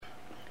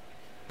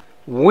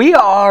We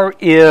are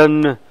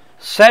in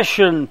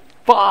session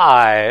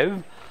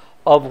 5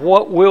 of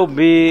what will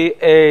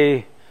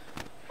be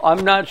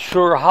I'm not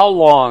sure how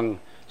long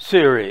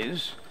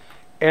series,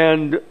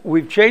 and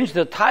we've changed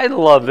the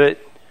title of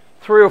it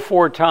 3 or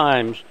 4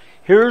 times.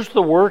 Here's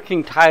the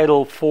working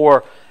title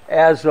for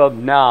as of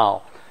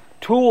now: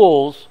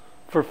 Tools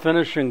for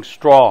Finishing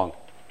Strong.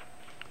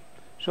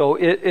 So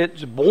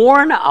it's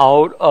born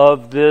out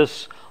of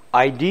this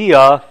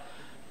idea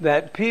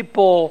that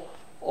people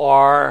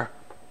are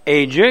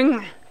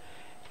aging,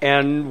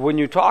 and when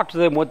you talk to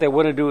them, what they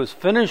want to do is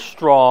finish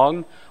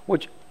strong,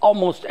 which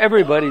almost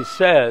everybody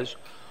says.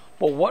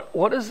 But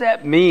what does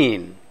that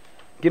mean?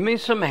 Give me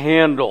some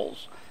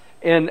handles.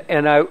 And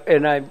I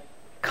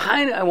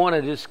want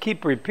to just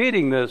keep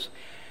repeating this.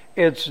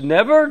 It's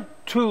never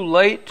too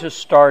late to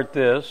start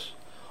this,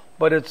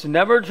 but it's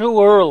never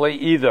too early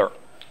either.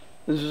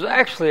 This is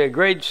actually a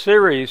great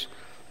series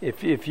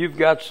if you've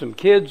got some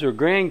kids or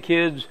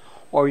grandkids,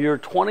 or you're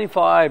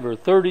 25 or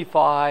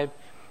 35.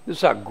 This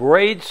is a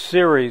great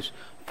series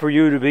for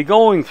you to be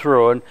going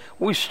through. And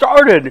we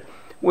started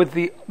with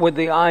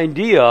the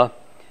idea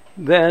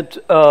that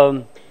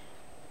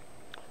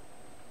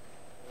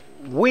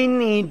we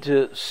need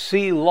to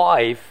see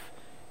life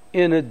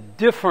in a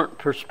different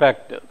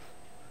perspective.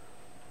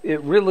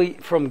 It really,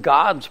 from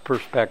God's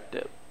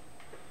perspective.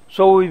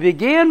 So we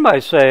began by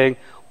saying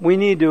we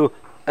need to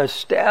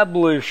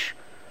establish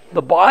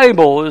the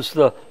Bible as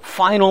the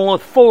final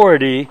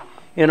authority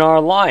in our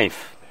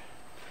life.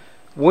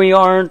 We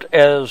aren't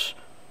as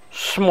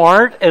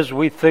smart as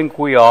we think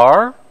we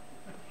are.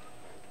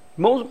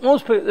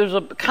 Most people, there's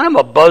a kind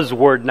of a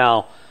buzzword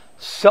now,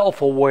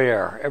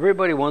 self-aware.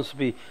 Everybody wants to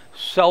be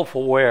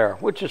self-aware,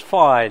 which is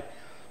fine.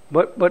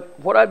 But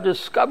what I've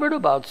discovered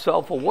about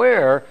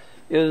self-aware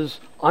is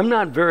I'm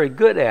not very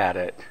good at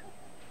it.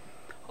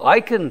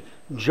 I can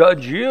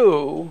judge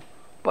you,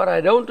 but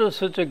I don't do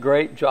such a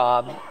great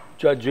job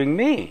judging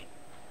me.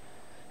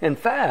 In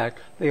fact,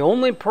 the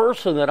only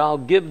person that I'll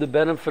give the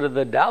benefit of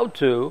the doubt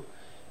to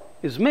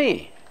is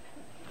me.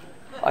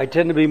 I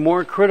tend to be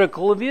more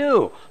critical of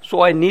you,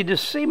 so I need to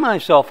see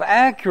myself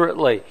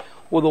accurately.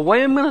 Well, the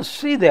way I'm going to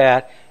see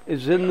that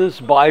is in this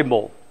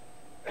Bible.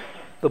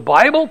 The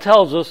Bible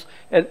tells us,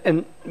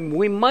 and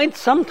we might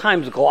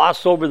sometimes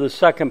gloss over the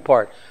second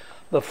part.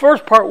 The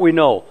first part we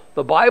know.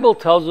 The Bible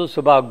tells us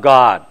about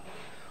God,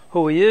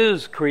 who He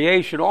is,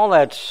 creation, all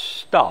that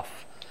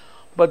stuff.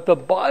 But the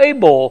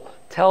Bible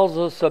tells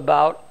us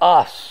about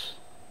us.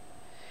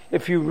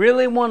 If you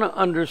really want to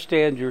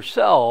understand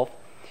yourself,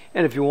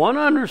 and if you want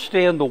to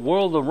understand the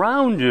world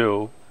around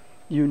you,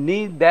 you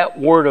need that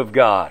Word of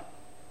God.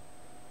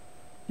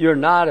 You're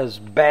not as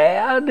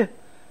bad,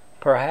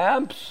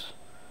 perhaps,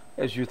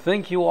 as you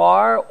think you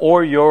are,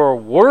 or you're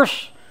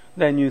worse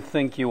than you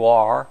think you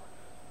are,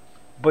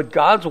 but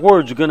God's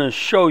Word's going to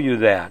show you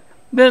that.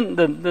 Then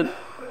the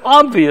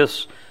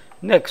obvious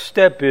next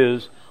step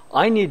is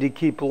I need to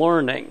keep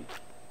learning.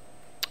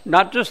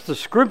 Not just the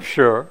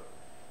Scripture.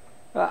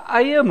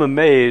 I am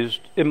amazed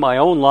in my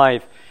own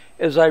life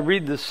as I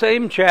read the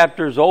same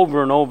chapters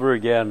over and over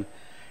again,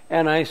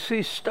 and I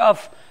see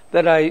stuff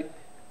that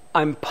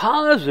I'm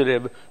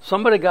positive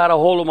somebody got a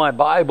hold of my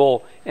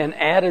Bible and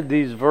added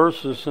these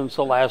verses since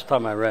the last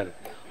time I read it.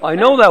 I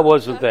know that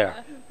wasn't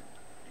there.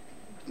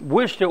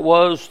 Wished it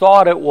was,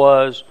 thought it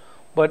was,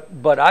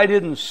 but I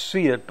didn't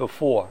see it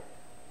before.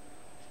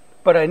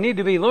 But I need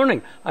to be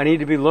learning. I need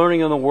to be learning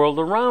in the world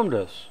around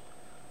us.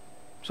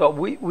 So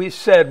we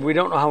said, we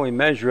don't know how we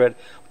measure it,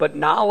 but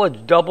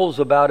knowledge doubles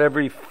about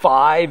every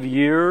 5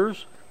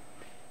 years.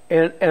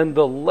 And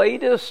the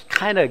latest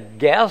kind of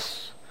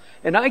guess,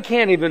 and I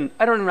don't even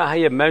know how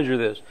you measure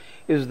this,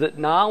 is that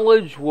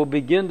knowledge will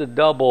begin to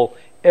double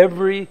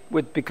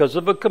because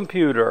of a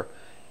computer,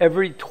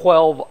 every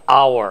 12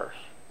 hours.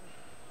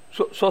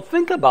 So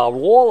think about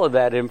all of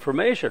that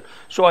information.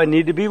 So I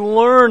need to be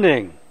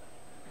learning.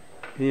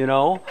 You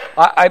know,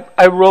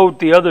 I wrote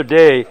the other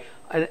day,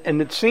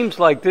 and it seems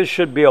like this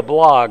should be a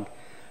blog.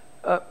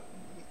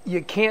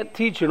 You can't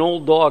teach an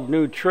old dog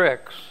new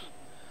tricks,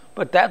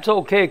 but that's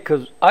okay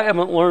because I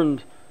haven't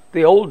learned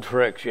the old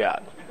tricks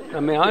yet. I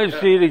mean, I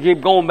just need to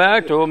keep going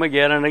back to them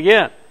again and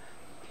again.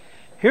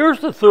 Here's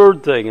the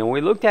third thing, and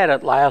we looked at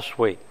it last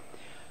week.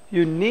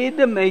 You need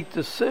to make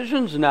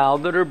decisions now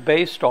that are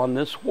based on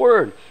this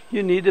Word.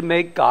 You need to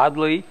make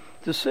godly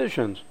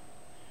decisions.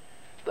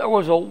 There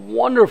was a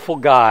wonderful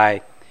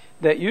guy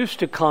that used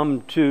to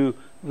come to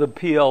the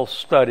PL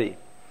study.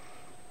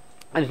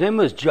 His name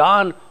was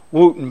John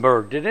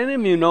Woutenberg. Did any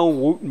of you know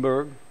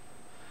Woutenberg?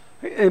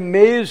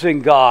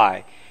 Amazing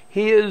guy.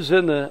 He is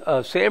in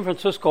the San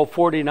Francisco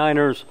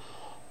 49ers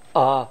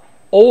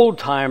Old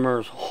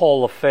Timers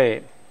Hall of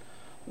Fame.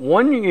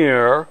 1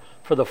 year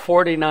for the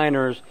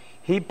 49ers,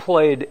 he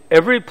played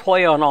every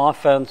play on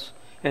offense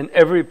and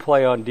every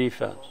play on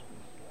defense.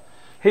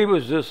 He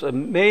was this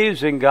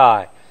amazing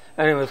guy.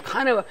 And it was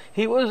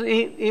he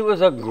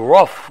was a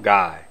gruff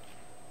guy.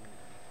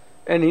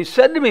 And he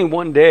said to me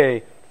one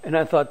day, and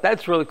I thought,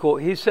 that's really cool.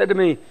 He said to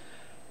me,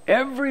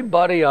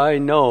 everybody I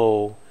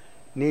know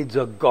needs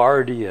a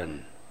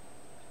guardian.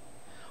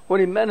 What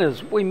he meant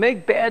is we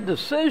make bad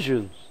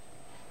decisions.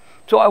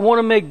 So I want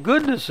to make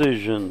good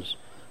decisions,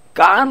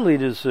 godly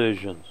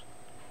decisions.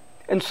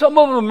 And some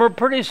of them are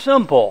pretty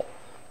simple.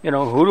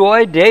 Who do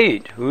I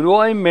date? Who do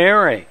I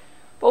marry?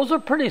 Those are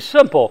pretty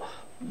simple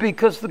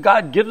because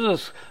God gives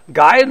us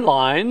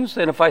guidelines,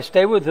 and if I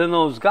stay within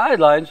those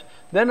guidelines,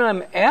 then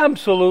I'm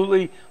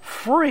absolutely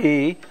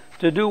free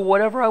to do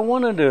whatever I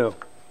want to do.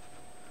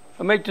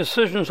 I make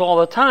decisions all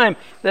the time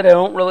that I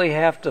don't really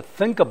have to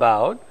think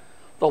about.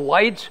 The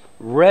light's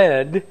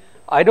red.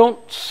 I don't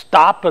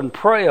stop and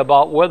pray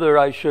about whether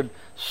I should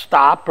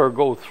stop or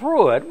go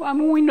through it. I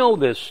mean, we know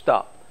this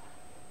stuff.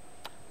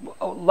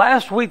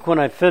 Last week when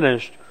I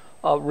finished,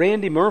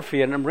 Randy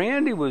Murphy, and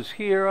Randy was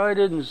here. I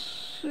didn't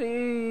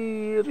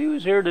see if he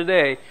was here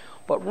today,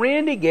 but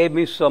Randy gave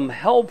me some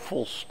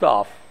helpful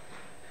stuff.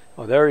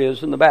 Oh, there he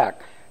is in the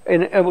back.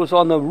 And it was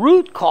on the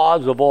root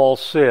cause of all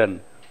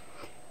sin.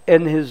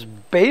 And his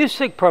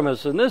basic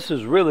premise, and this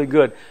is really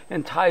good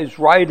and ties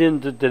right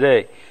into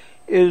today,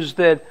 is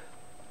that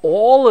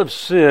all of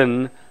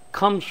sin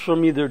comes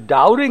from either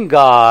doubting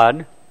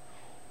God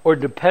or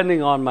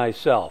depending on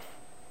myself.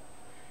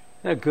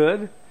 Isn't that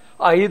good?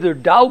 I either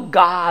doubt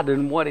God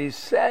and what He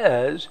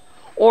says,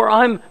 or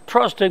I'm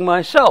trusting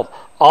myself.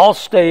 I'll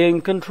stay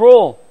in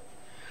control.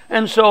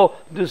 And so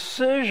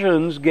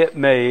decisions get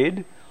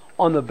made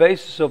on the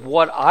basis of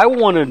what I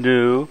want to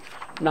do,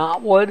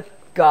 not what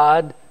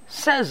God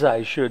says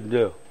I should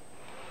do.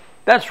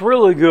 That's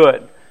really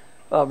good.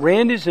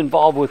 Randy's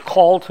involved with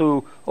Call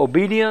to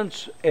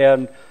Obedience,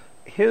 and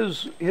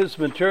his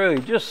material,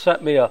 he just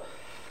sent me a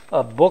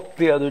book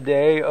the other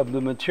day of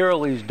the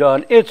material he's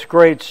done. It's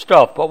great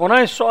stuff. But when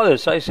I saw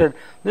this, I said,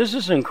 this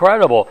is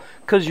incredible,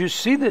 because you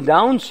see the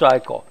down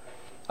cycle.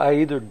 I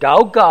either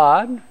doubt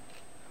God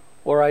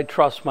or I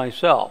trust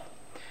myself.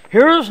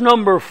 Here's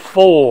number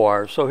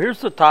 4. So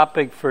here's the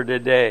topic for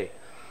today.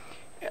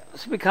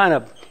 Let's be kind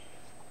of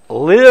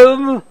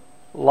live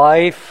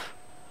life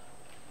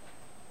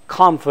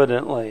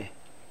confidently.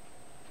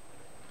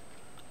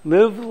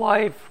 Live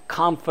life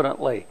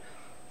confidently.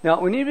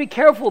 Now, we need to be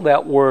careful of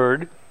that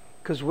word,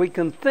 because we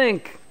can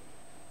think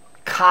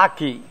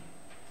cocky,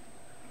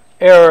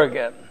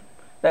 arrogant,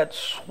 that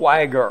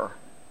swagger.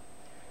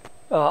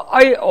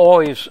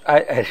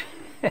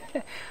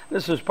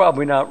 This is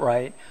probably not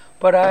right,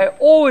 but I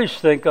always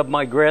think of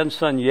my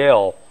grandson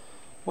Yale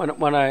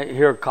when I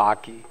hear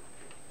cocky.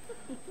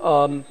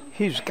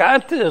 He's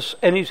got this,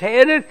 and he's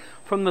had it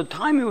from the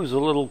time he was a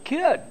little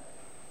kid.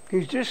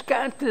 He's just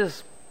got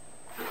this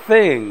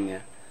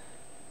thing.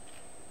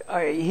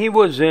 He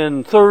was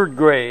in 3rd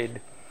grade,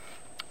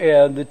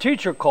 and the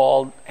teacher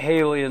called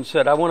Haley and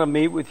said, I want to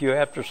meet with you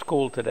after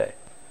school today.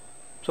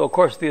 So, of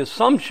course, the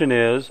assumption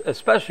is,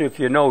 especially if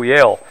you know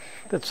Yale,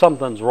 that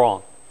something's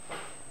wrong.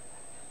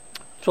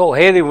 So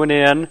Haley went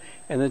in,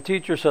 and the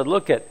teacher said,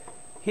 look,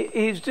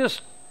 he's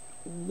just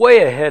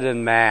way ahead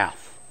in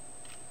math.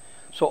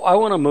 So I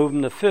want to move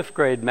him to 5th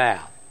grade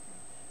math.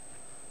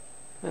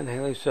 And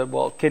Haley said,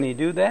 well, can he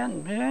do that?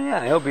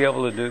 Yeah, he'll be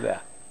able to do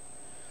that.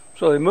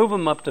 So they move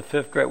him up to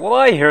 5th grade. Well,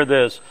 I hear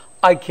this.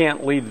 I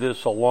can't leave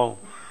this alone.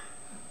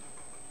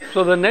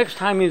 So the next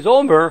time he's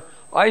over,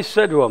 I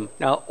said to him,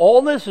 now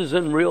all this is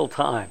in real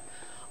time.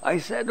 I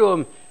said to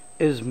him,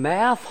 is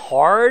math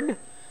hard?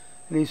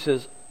 And he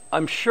says,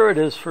 I'm sure it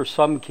is for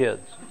some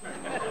kids.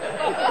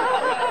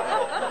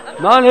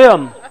 Not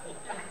him.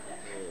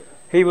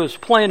 He was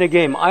playing a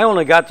game. I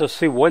only got to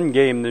see one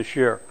game this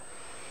year.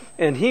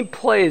 And he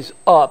plays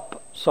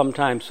up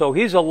sometimes. So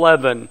he's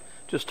 11,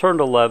 just turned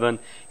 11.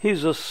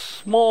 He's a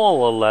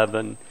small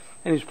 11,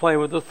 and he's playing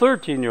with the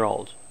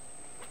 13-year-olds.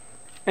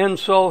 And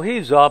so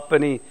he's up,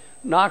 and he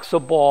knocks a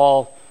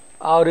ball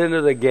out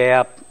into the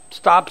gap,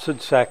 stops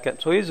at second.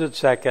 So he's at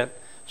second,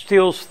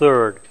 steals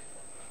third.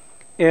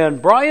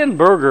 And Brian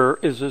Berger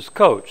is his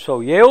coach. So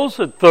Yale's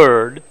at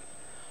third.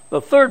 The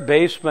third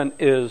baseman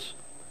is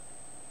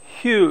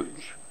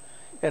huge.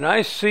 And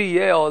I see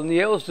Yale, and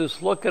Yale's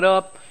just looking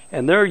up,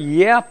 and they're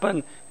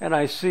yapping, and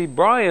I see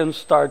Brian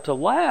start to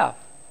laugh.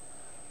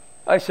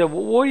 I said,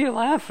 well, what are you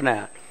laughing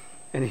at?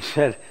 And he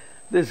said,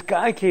 this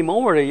guy came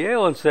over to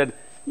Yale and said,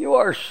 you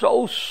are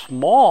so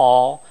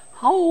small.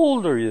 How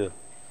old are you?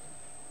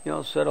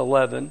 Yale said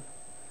 11.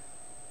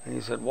 And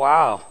he said,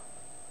 wow,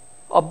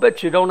 I'll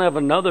bet you don't have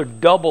another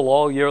double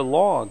all year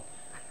long.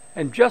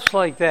 And just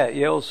like that,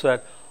 Yale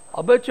said,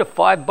 I'll bet you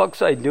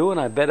 $5 I do, and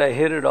I bet I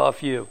hit it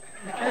off you.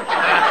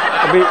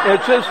 I mean,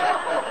 it's just,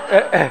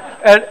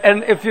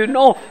 and if you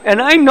know,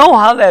 and I know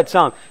how that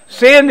sounds.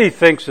 Sandy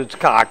thinks it's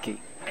cocky.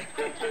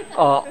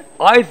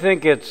 I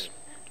think it's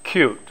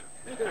cute.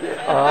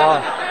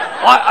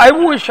 I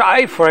wish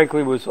I,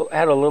 frankly,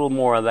 had a little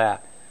more of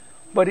that.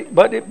 But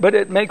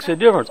it makes a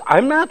difference.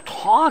 I'm not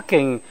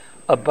talking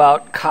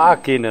about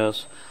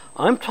cockiness.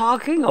 I'm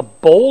talking a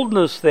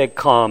boldness that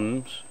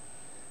comes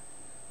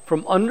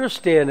from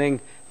understanding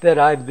that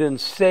I've been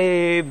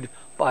saved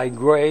by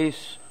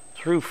grace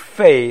through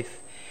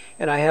faith,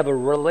 and I have a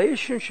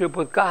relationship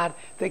with God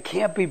that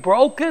can't be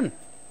broken.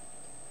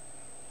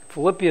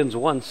 Philippians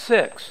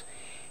 1:6.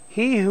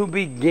 He who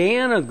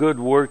began a good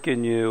work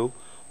in you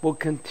will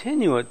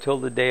continue it till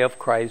the day of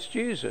Christ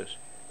Jesus.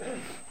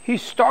 He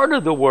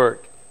started the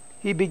work.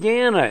 He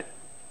began it.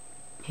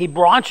 He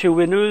brought you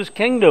into His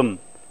kingdom.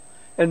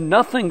 And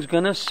nothing's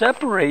going to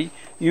separate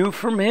you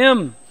from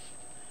Him.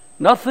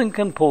 Nothing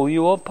can pull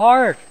you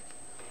apart.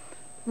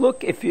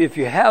 Look, if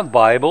you have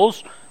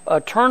Bibles,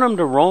 turn them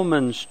to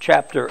Romans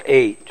chapter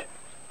 8.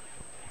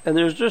 And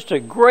there's just a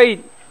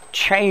great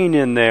chain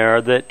in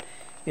there that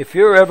if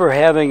you're ever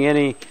having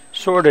any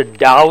sort of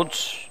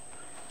doubts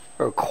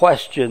or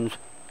questions,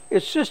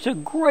 it's just a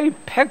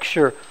great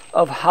picture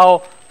of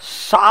how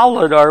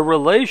solid our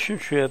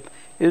relationship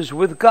is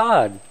with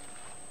God.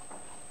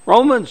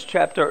 Romans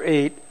chapter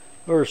 8,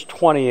 verse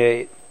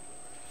 28.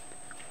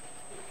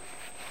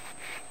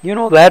 You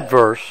know that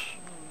verse.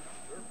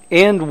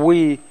 And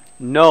we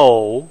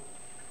know,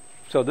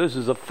 so this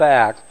is a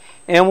fact,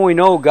 and we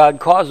know God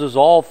causes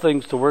all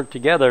things to work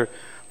together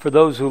for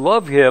those who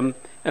love Him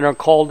and are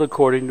called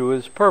according to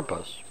His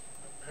purpose.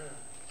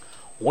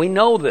 We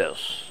know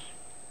this,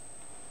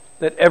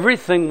 that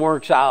everything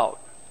works out.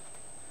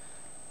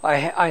 I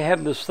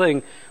have this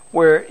thing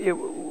where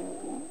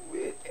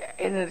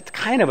and it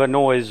kind of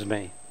annoys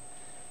me,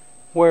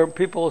 where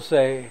people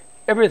say,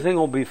 everything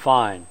will be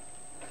fine.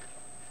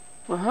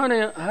 Well, how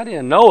do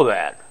you know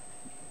that?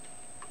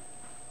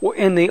 Well,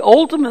 in the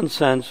ultimate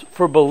sense,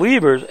 for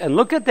believers, and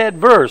look at that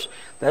verse,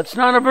 that's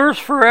not a verse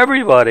for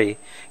everybody.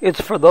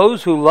 It's for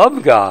those who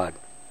love God,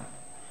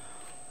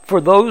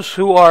 for those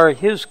who are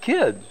His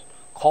kids,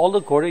 called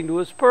according to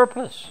His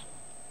purpose.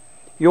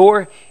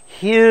 You're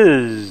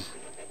His.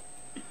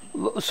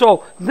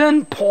 So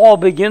then Paul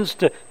begins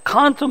to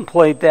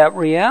contemplate that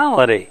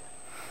reality.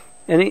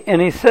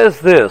 And he says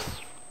this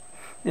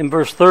in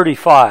verse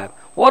 35.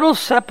 What will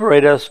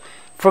separate us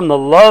from the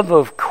love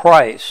of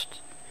Christ?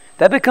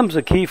 That becomes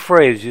a key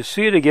phrase. You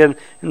see it again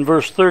in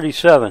verse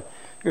 37.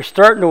 You're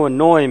starting to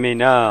annoy me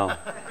now.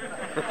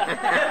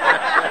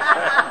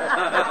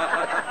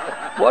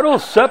 What will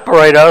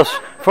separate us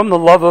from the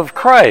love of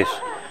Christ?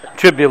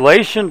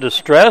 Tribulation,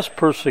 distress,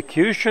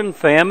 persecution,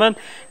 famine,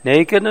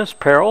 nakedness,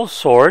 peril,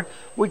 sword.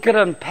 We could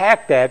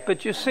unpack that,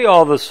 but you see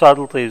all the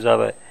subtleties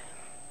of it.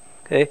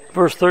 Okay,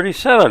 verse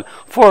 37.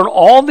 For in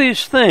all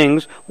these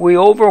things we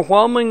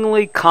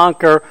overwhelmingly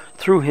conquer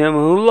through Him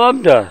who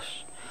loved us.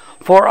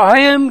 For I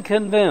am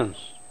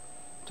convinced,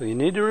 so you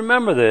need to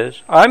remember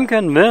this, I'm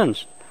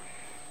convinced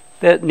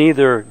that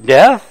neither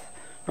death,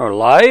 nor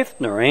life,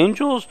 nor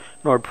angels,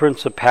 nor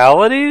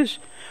principalities,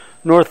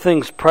 nor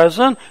things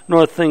present,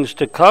 nor things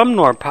to come,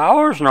 nor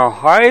powers, nor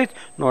height,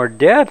 nor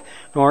depth,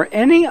 nor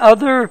any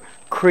other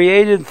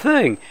created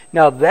thing.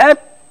 Now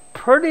that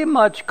pretty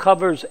much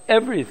covers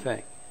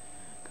everything,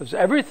 because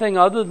everything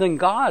other than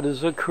God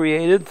is a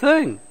created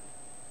thing.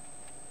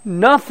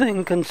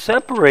 Nothing can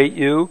separate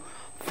you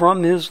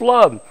from His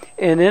love.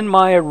 And in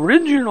my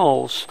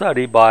original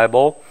study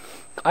Bible,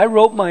 I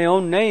wrote my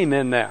own name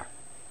in there.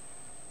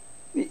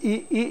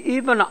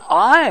 Even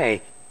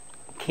I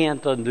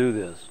can't undo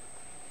this.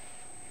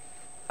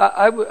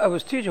 I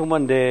was teaching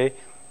one day,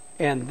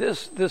 and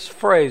this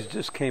phrase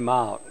just came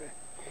out,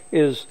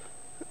 is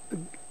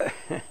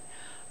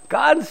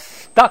God's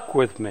stuck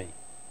with me.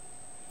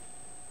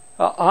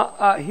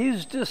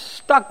 He's just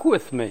stuck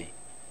with me.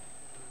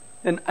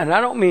 And I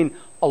don't mean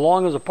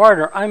along as a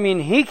partner. I mean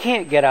He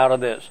can't get out of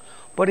this,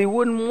 but He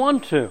wouldn't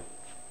want to.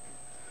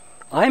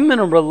 I'm in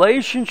a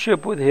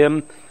relationship with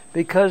Him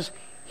because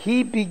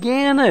He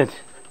began it.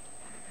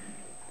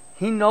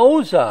 He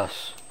knows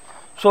us.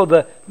 So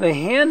the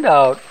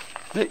handout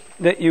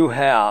that you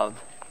have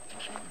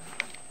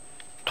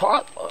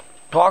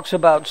talks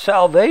about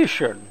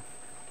salvation.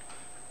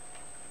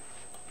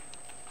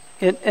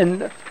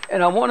 And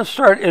I want to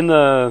start in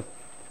the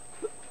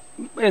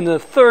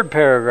third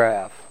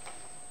paragraph.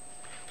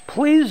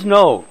 Please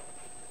note,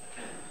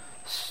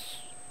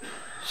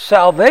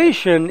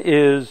 salvation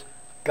is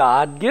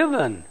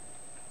God-given,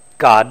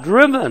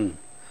 God-driven,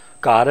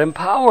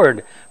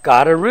 God-empowered,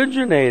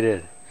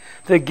 God-originated.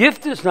 The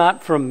gift is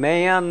not from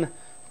man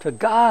to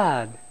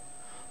God,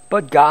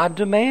 but God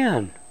to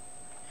man.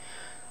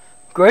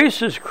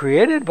 Grace is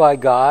created by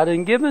God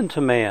and given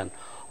to man.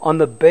 On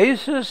the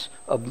basis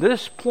of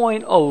this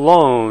point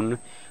alone,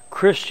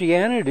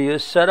 Christianity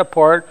is set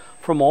apart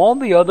from all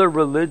the other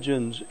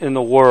religions in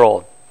the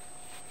world.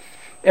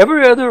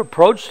 Every other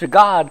approach to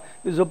God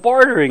is a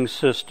bartering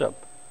system.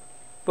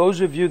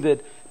 Those of you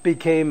that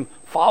became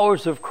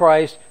followers of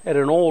Christ at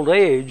an old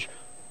age,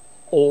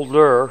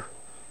 older,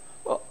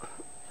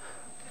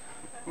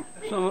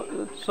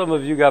 some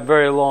of you got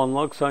very long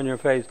looks on your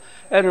face.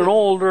 At an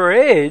older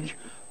age,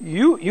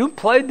 you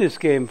played this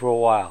game for a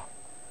while.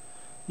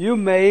 You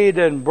made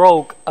and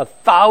broke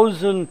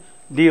 1,000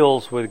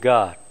 deals with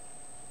God.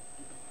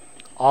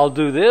 I'll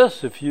do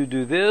this if you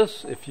do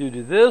this. If you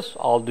do this,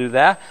 I'll do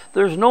that.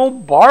 There's no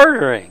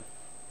bartering.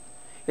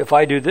 If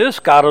I do this,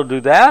 God will do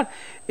that.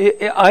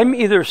 I'm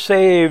either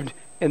saved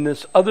in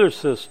this other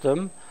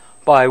system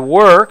by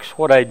works,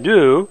 what I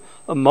do,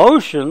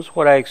 emotions,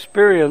 what I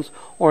experience,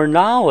 or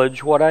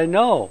knowledge, what I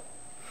know.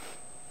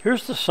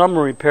 Here's the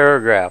summary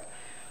paragraph.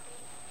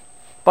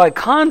 By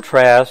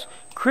contrast,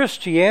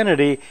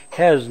 Christianity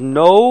has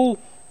no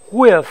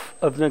whiff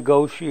of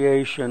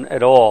negotiation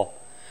at all.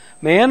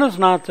 Man is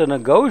not the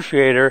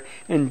negotiator.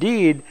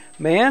 Indeed,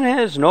 man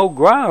has no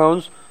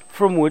grounds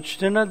from which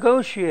to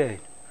negotiate.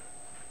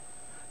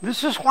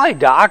 This is why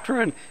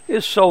doctrine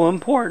is so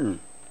important.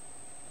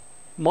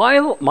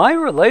 My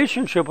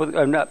relationship with,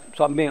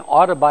 I'm being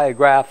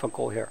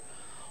autobiographical here.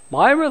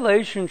 My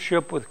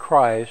relationship with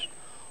Christ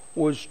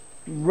was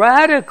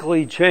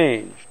radically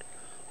changed.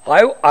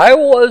 I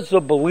was a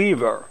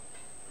believer.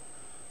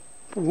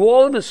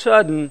 All of a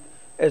sudden,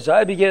 as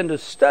I began to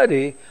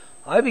study,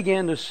 I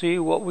began to see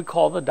what we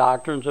call the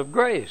doctrines of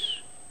grace,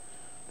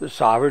 the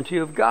sovereignty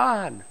of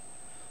God,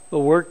 the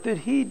work that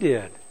He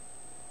did.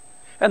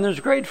 And there's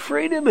great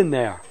freedom in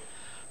there,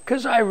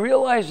 because I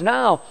realize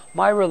now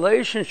my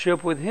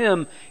relationship with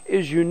Him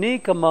is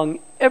unique among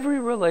every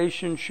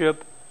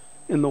relationship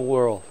in the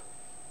world.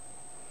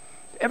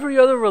 Every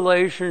other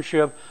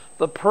relationship,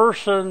 the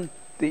person,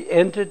 the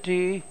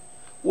entity,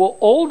 will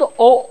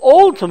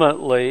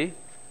ultimately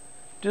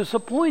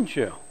disappoint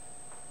you.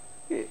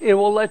 It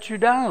will let you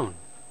down.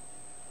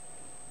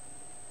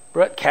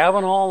 Brett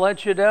Kavanaugh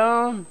let you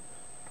down.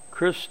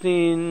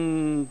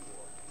 Christine,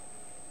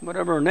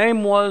 whatever her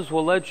name was,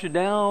 will let you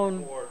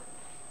down.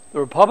 The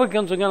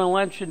Republicans are going to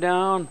let you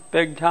down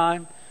big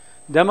time.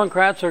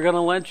 Democrats are going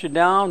to let you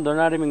down. They're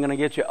not even going to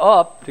get you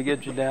up to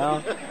get you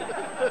down.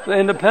 The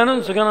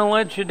independents are going to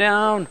let you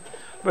down.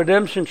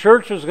 Redemption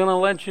Church is going to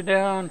let you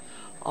down.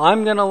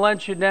 I'm going to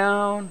let you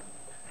down.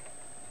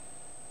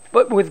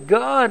 But with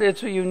God,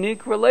 it's a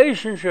unique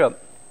relationship.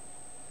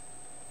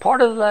 Part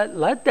of that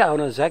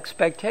letdown is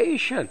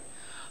expectation.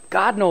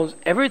 God knows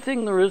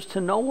everything there is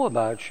to know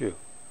about you.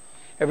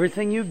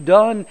 Everything you've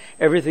done,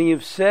 everything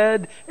you've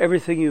said,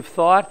 everything you've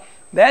thought.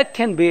 That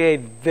can be a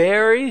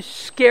very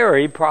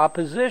scary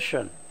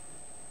proposition.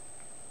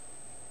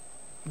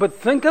 But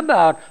think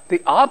about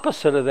the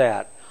opposite of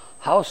that.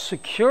 How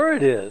secure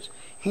it is.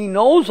 He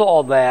knows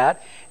all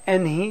that,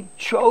 and He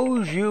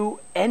chose you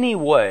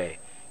anyway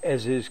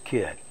as His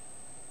kid.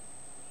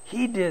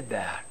 He did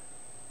that.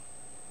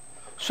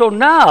 So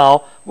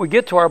now we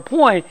get to our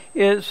point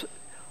is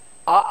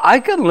I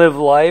can live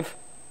life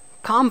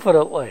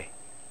confidently.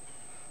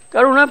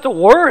 I don't have to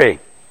worry.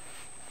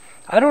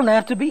 I don't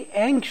have to be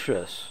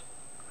anxious.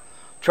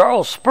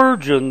 Charles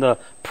Spurgeon, the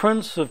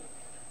Prince of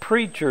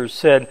Preachers,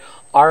 said,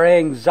 "Our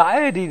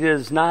anxiety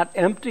does not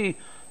empty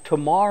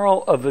tomorrow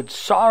of its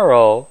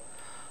sorrow,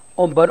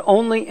 but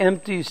only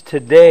empties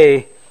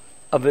today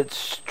of its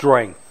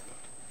strength."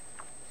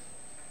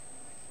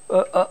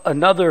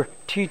 Another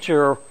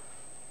teacher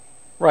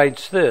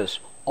writes this: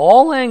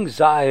 all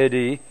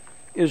anxiety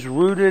is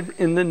rooted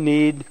in the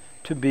need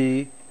to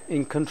be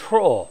in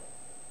control.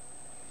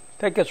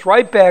 That gets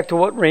right back to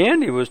what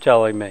Randy was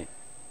telling me.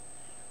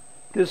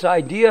 This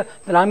idea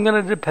that I'm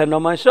going to depend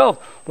on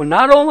myself. Well,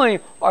 not only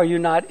are you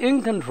not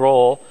in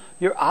control,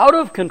 you're out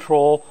of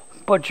control,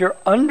 but you're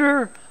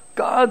under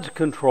God's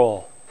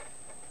control.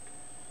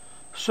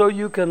 So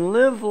you can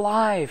live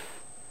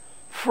life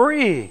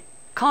free,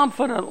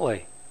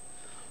 confidently,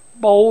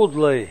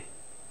 boldly,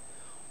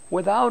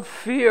 without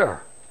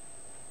fear.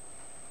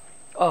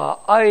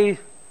 I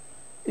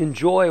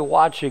enjoy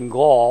watching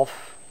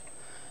golf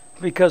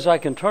because I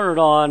can turn it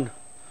on,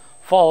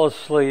 fall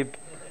asleep,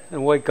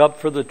 and wake up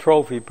for the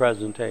trophy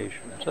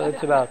presentation. So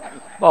that's about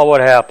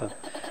what happened.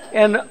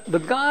 And the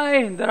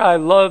guy that I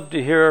love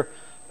to hear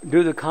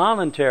do the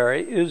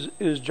commentary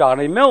is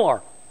Johnny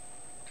Miller.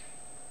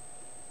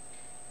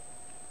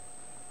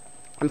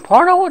 And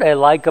part of what I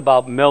like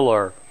about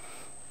Miller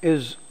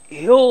is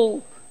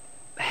he'll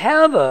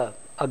have a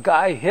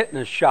guy hitting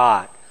a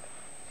shot,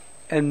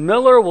 and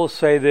Miller will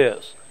say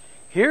this: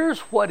 here's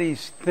what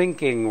he's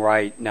thinking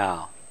right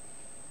now.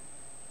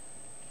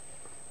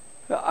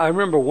 I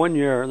remember one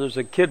year there's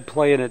a kid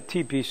playing at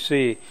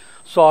TPC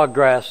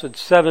Sawgrass at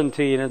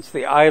 17. It's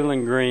the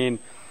Island Green.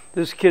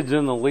 This kid's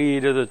in the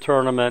lead of the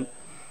tournament,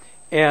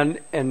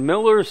 and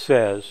Miller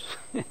says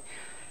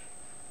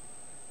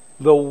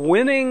the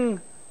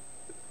winning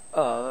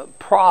dollar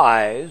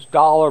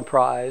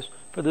prize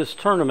for this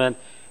tournament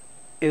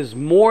is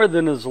more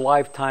than his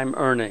lifetime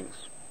earnings.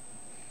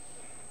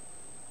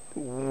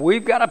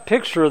 We've got a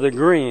picture of the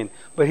green,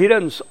 but he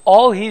doesn't.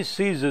 All he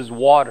sees is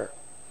water.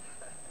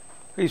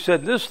 He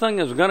said, this thing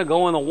is going to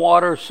go in the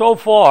water so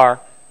far.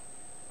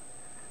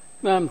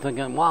 I'm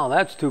thinking, wow,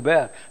 that's too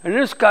bad. And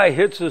this guy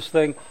hits this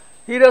thing.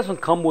 He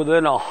doesn't come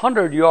within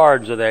 100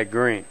 yards of that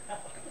green.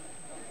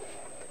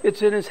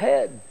 It's in his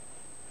head.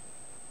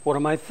 What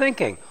am I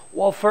thinking?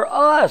 Well, for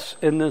us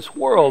in this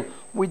world,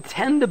 we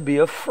tend to be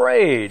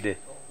afraid.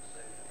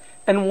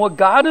 And what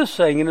God is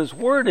saying in His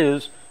Word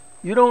is,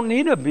 you don't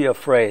need to be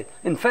afraid.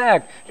 In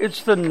fact,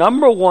 it's the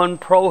number one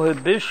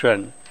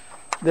prohibition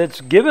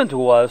that's given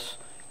to us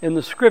in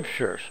the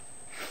Scriptures.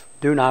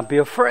 Do not be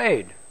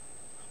afraid.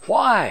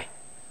 Why?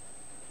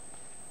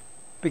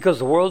 Because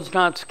the world's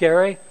not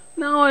scary?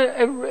 No,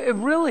 it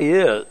really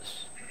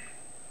is.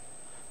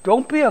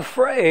 Don't be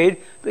afraid,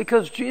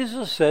 because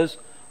Jesus says,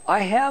 I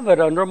have it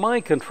under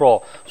my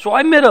control. So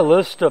I made a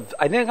list of,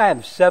 I think I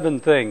have 7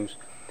 things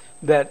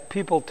that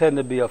people tend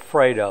to be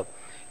afraid of.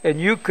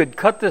 And you could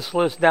cut this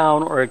list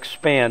down or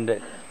expand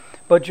it.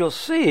 But you'll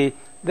see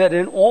that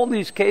in all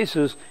these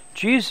cases,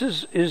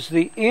 Jesus is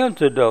the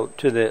antidote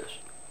to this.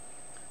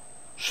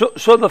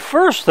 So the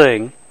first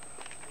thing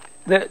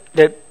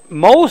that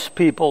most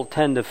people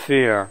tend to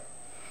fear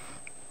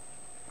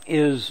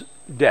is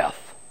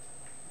death.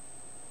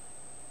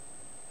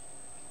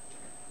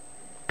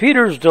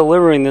 Peter's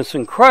delivering this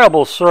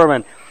incredible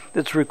sermon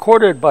that's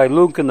recorded by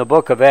Luke in the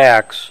book of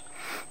Acts.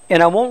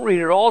 And I won't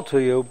read it all to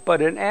you,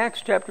 but in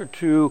Acts chapter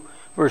 2,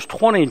 verse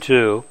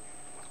 22,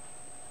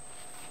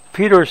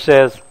 Peter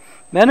says,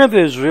 Men of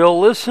Israel,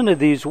 listen to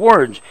these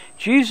words.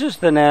 Jesus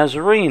the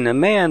Nazarene, a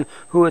man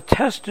who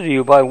attested to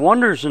you by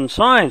wonders and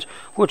signs,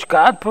 which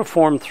God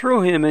performed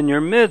through him in your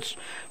midst,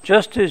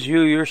 just as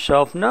you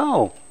yourself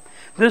know.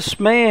 This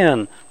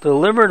man,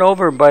 delivered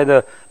over by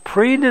the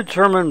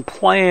predetermined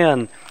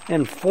plan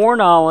and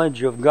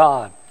foreknowledge of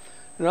God.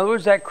 In other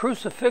words, that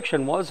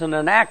crucifixion wasn't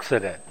an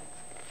accident.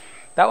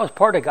 That was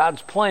part of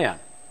God's plan.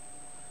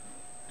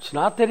 It's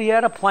not that he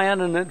had a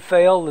plan and it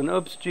failed and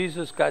oops,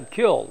 Jesus got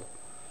killed.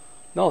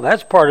 No,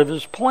 that's part of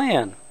his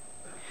plan.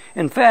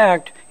 In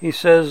fact, he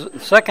says,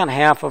 second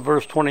half of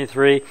verse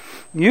 23,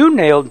 you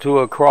nailed to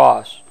a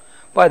cross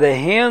by the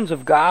hands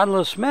of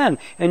godless men,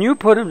 and you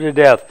put him to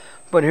death.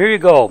 But here you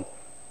go.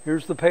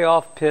 Here's the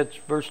payoff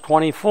pitch, verse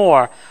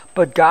 24.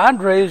 But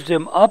God raised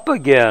him up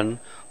again,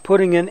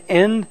 putting an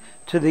end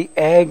to the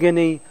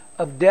agony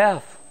of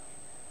death.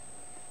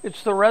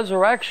 It's the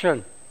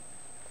resurrection.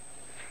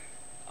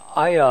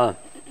 I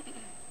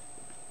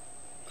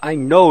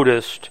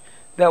noticed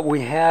that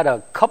we had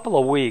a couple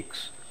of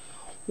weeks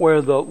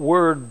where the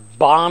word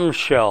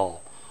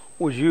bombshell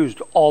was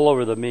used all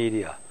over the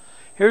media.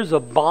 Here's a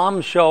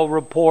bombshell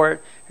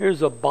report.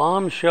 Here's a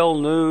bombshell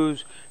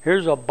news.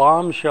 Here's a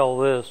bombshell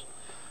this.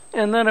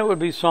 And then it would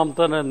be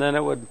something, and then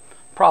it would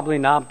probably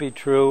not be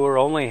true or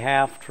only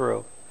half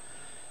true.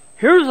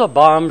 Here's a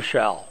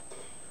bombshell.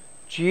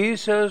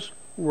 Jesus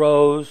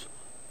rose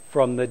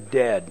from the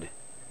dead.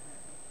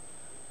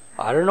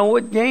 I don't know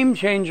what game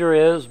changer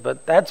is,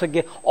 but that's a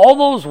game. All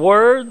those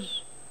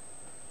words,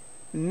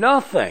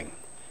 nothing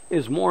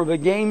is more of a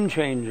game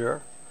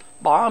changer,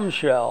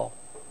 bombshell,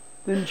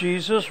 than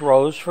Jesus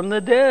rose from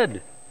the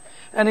dead.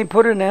 And he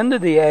put an end to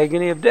the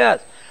agony of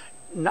death.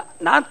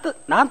 Not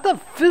the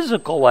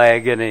physical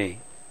agony.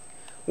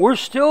 We're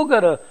still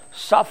going to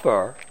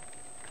suffer.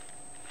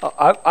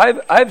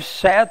 I've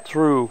sat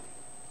through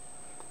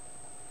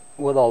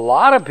with a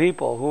lot of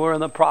people who are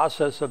in the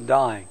process of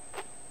dying.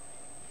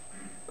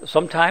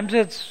 Sometimes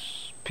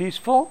it's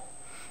peaceful.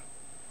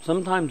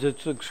 Sometimes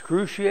it's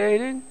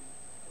excruciating.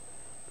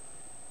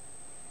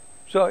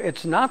 So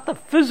it's not the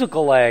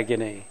physical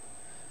agony.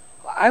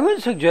 I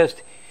would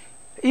suggest,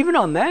 even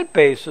on that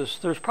basis,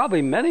 there's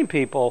probably many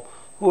people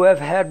who have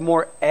had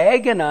more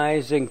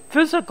agonizing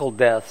physical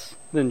deaths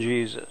than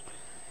Jesus.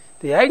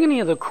 The agony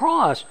of the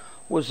cross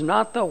was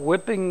not the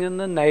whipping and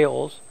the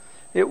nails.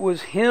 It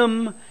was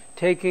him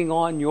taking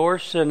on your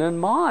sin and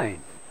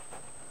mine.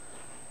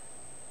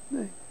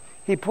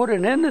 He put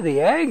an end to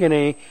the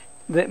agony,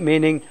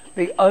 meaning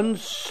the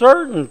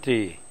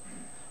uncertainty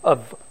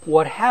of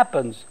what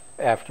happens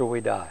after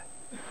we die.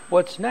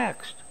 What's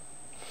next?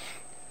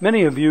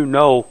 Many of you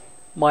know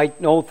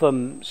Mike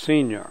Notham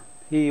Sr.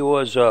 He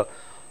was a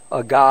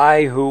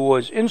guy who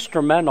was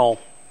instrumental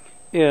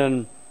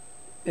in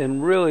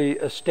really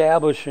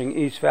establishing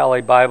East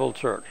Valley Bible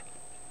Church.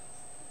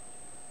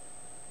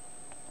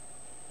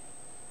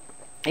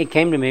 He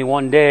came to me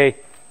one day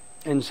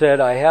and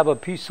said, I have a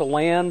piece of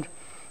land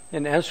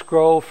in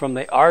escrow from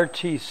the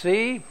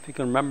RTC, if you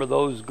can remember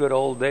those good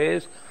old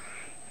days.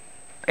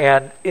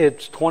 And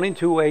it's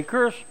 22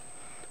 acres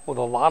with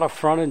a lot of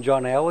frontage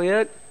on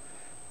Elliott.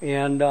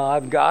 And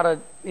I've got it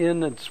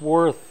in, it's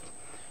worth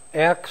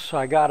X.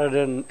 I got it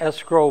in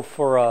escrow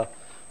for a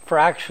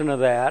fraction of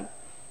that.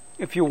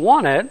 If you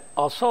want it,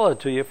 I'll sell it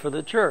to you for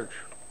the church.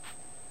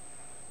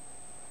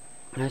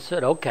 And I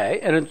said, okay.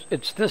 And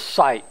it's this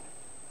site.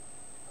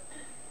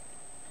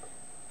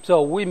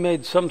 So we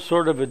made some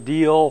sort of a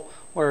deal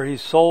where he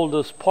sold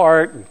us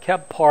part and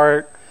kept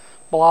part,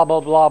 blah, blah,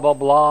 blah, blah,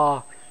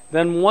 blah.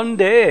 Then one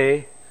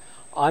day,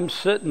 I'm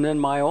sitting in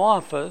my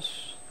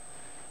office,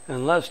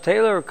 and Les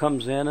Taylor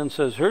comes in and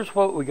says, here's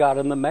what we got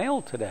in the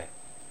mail today.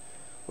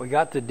 We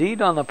got the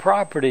deed on the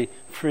property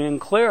free and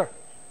clear.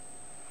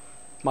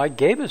 Mike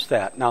gave us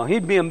that. Now,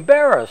 he'd be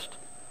embarrassed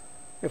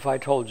if I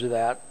told you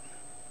that.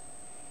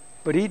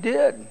 But he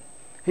did.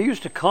 He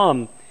used to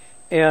come,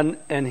 and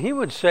he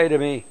would say to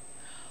me,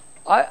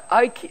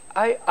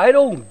 I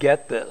don't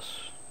get this.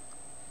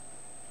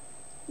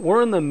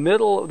 We're in the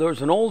middle.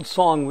 There's an old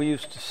song we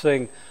used to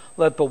sing,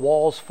 Let the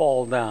Walls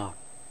Fall Down.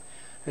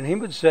 And he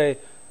would say,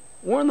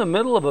 we're in the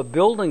middle of a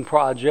building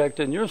project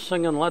and you're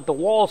singing Let the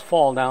Walls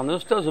Fall Down.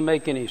 This doesn't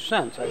make any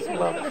sense. I said,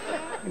 well,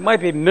 you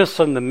might be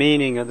missing the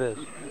meaning of this.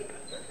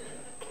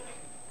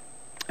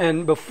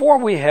 And before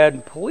we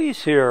had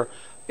police here,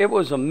 it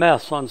was a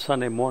mess on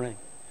Sunday morning.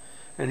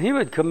 And he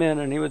would come in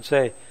and he would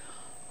say,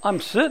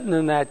 I'm sitting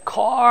in that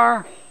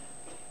car.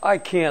 I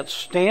can't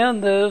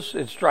stand this.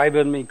 It's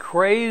driving me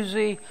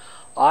crazy.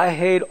 I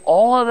hate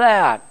all of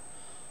that.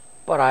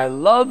 But I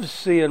love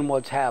seeing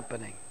what's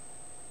happening.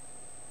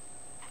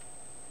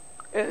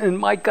 And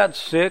Mike got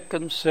sick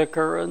and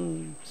sicker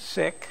and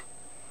sick.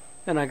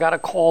 And I got a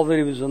call that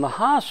he was in the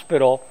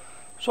hospital.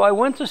 So I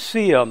went to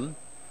see him.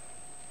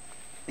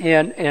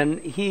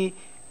 And he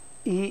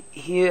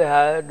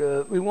had,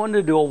 we wanted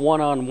to do a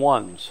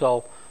one-on-one.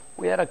 So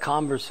we had a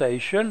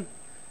conversation.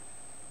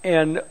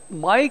 And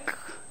Mike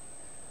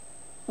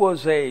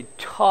was a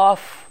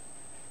tough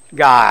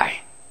guy.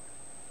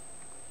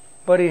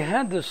 But he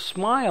had this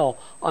smile.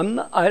 I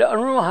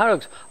don't know how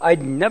to.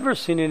 I'd never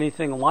seen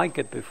anything like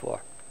it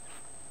before.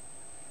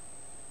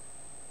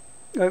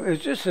 It was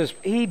just this.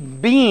 He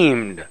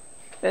beamed.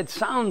 It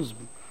sounds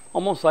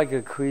almost like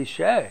a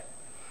cliche.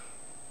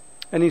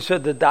 And he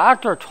said, the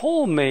doctor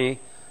told me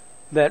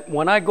that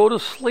when I go to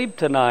sleep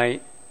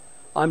tonight,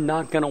 I'm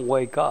not going to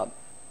wake up.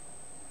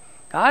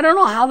 I don't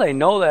know how they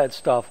know that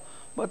stuff,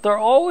 but they're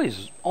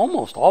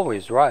almost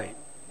always right.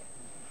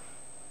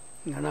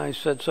 And I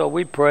said, so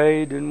we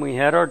prayed and we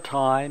had our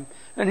time,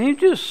 and he's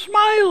just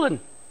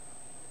smiling.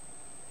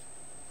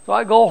 So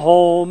I go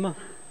home,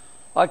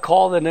 I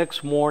call the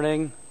next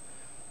morning,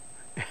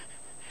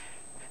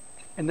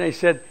 and they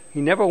said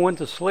he never went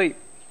to sleep.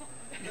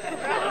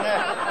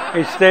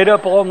 He stayed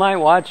up all night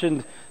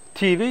watching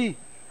TV.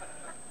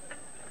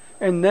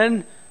 And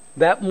then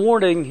that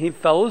morning he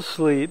fell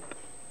asleep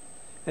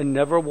and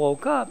never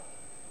woke up.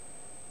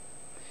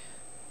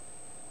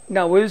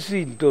 Now, is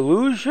he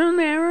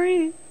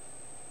delusionary?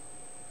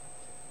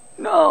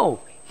 No,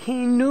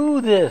 he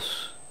knew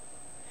this.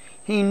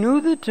 He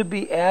knew that to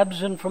be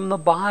absent from the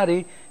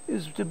body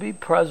is to be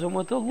present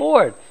with the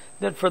Lord.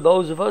 That for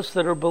those of us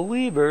that are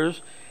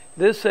believers,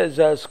 this is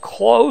as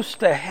close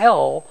to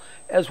hell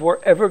as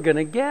we're ever going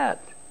to get.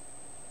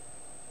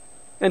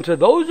 And to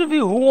those of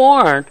you who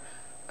aren't,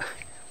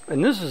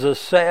 and this is a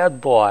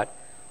sad thought,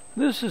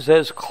 this is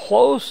as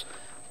close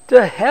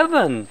to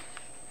heaven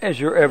as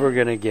you're ever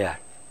going to get.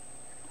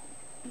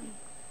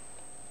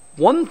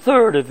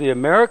 1/3 of the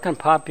American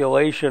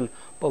population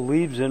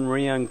believes in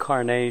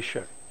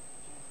reincarnation.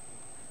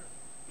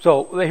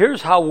 So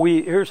here's how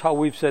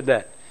we've said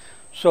that.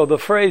 So the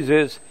phrase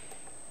is,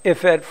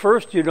 if at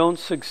first you don't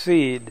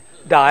succeed,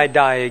 die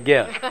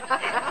again.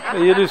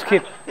 You just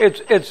keep.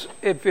 It's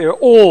if you're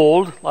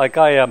old like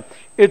I am,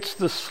 it's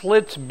the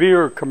Schlitz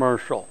beer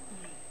commercial.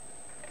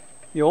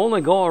 You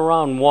only go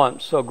around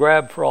once, so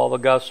grab for all the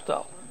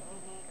gusto.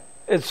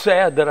 It's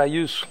sad that I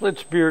use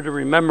Schlitz beer to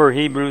remember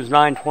Hebrews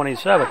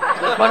 9:27,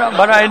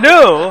 but I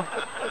do.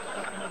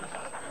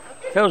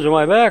 Tells you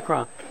my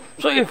background.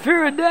 So you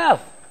fear of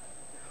death.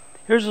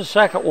 Here's the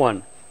second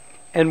one,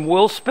 and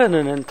we'll spend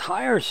an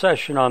entire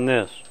session on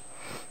this.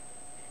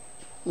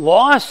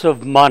 Loss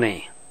of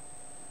money,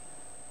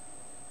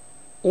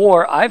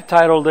 or I've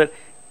titled it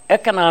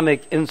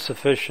economic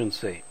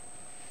insufficiency.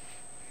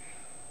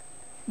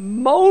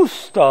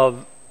 Most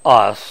of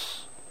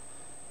us,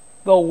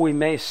 though we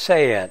may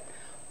say it,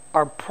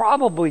 are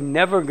probably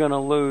never going to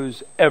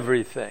lose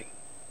everything.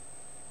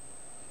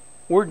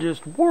 We're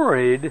just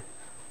worried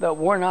that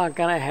we're not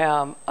going to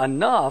have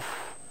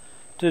enough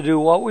to do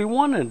what we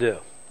want to do.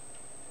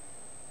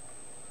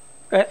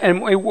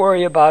 And we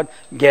worry about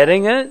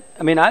getting it.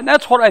 I mean,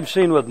 that's what I've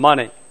seen with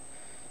money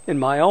in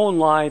my own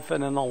life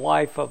and in the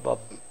life of a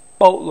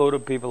boatload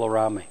of people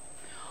around me.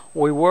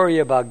 We worry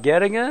about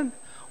getting it.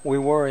 We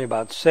worry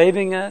about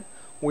saving it.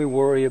 We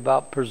worry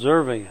about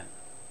preserving it.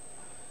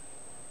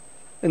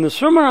 In the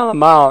Sermon on the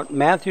Mount,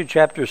 Matthew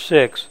chapter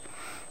 6,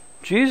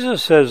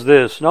 Jesus says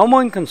this, no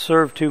one can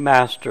serve two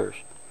masters.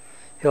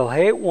 He'll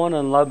hate one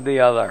and love the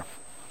other.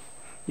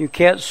 You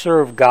can't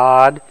serve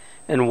God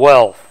and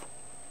wealth.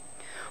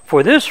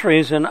 For this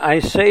reason, I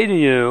say to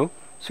you,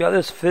 see how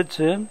this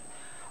fits in?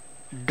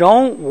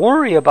 Don't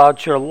worry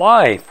about your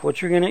life,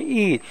 what you're going to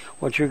eat,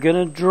 what you're going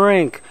to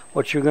drink,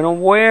 what you're going to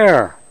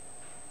wear.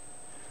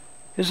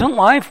 Isn't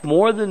life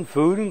more than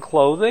food and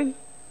clothing?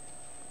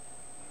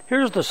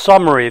 Here's the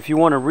summary if you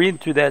want to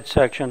read through that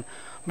section.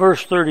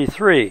 Verse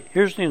 33,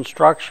 here's the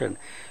instruction.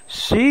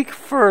 Seek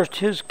first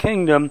His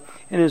kingdom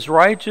and His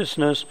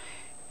righteousness,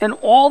 and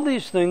all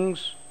these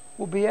things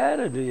will be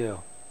added to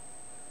you.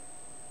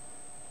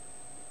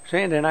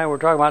 Sandy and I were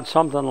talking about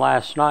something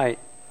last night,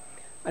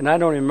 and I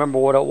don't remember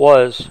what it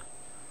was.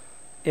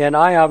 And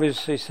I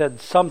obviously said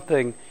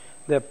something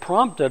that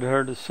prompted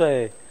her to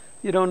say,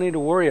 you don't need to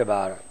worry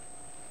about it.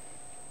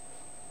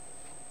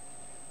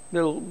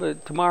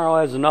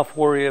 Tomorrow has enough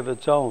worry of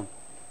its own.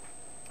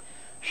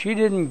 She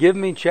didn't give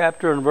me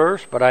chapter and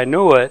verse, but I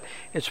knew it.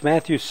 It's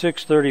Matthew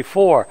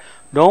 6:34.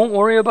 Don't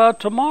worry about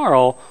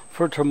tomorrow,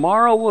 for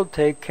tomorrow will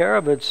take care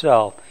of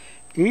itself.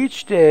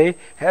 Each day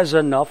has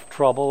enough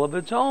trouble of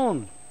its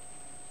own.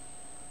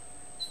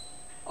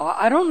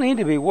 I don't need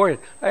to be worried.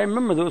 I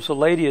remember there was a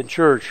lady in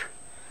church.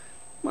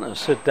 I'm going to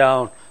sit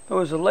down. There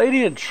was a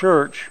lady in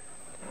church,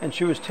 And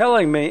she was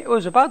telling me, it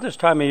was about this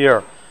time of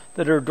year,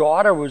 that her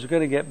daughter was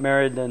going to get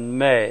married in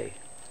May.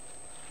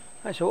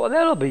 I said, well,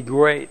 that'll be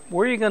great.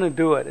 Where are you going to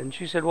do it? And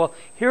she said, well,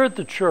 here at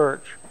the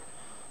church.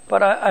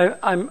 But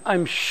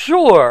I'm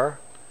sure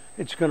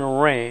it's going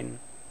to rain.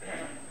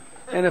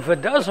 And if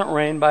it doesn't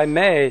rain by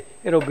May,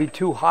 it'll be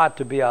too hot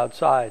to be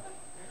outside.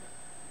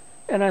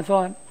 And I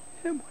thought,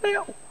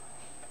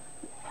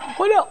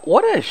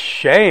 what a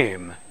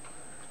shame.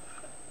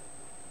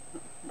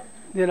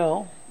 You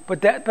know, but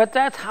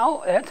that's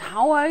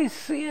how I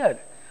see it.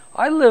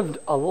 I lived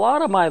a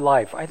lot of my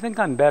life. I think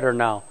I'm better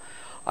now.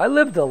 I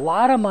lived a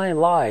lot of my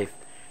life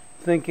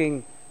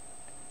thinking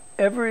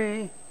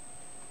every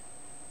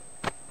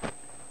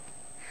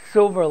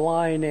silver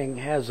lining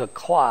has a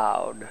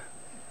cloud.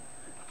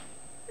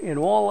 And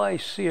all I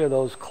see are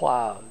those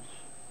clouds.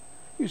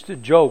 I used to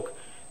joke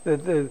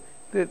that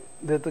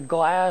the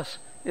glass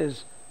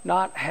is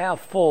not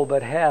half full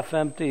but half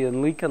empty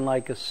and leaking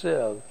like a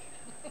sieve.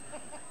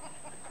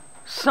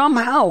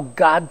 Somehow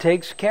God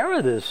takes care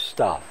of this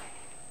stuff.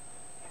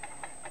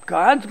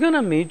 God's going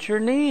to meet your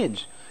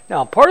needs.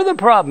 Now, part of the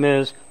problem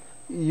is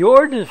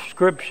your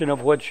description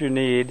of what you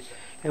need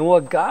and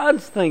what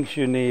God thinks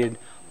you need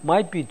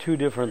might be two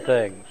different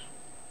things.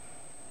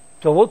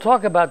 So we'll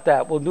talk about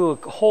that. We'll do a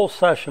whole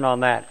session on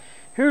that.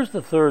 Here's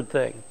the third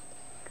thing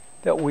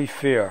that we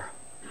fear.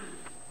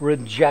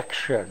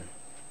 Rejection.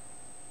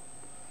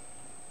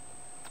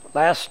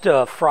 Last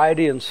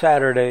Friday and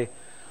Saturday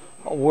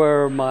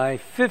were my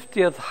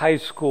 50th high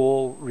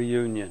school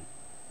reunion.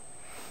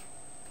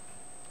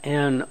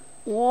 And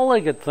all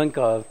I could think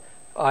of,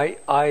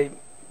 I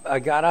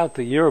got out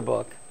the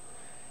yearbook,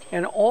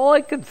 and all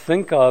I could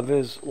think of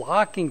is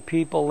locking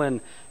people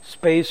in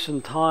space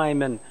and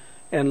time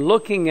and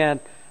looking at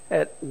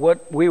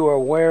what we were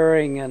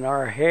wearing and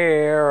our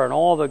hair and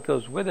all that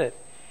goes with it.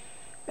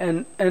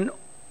 And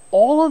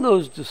all of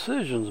those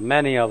decisions,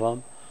 many of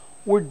them,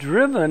 were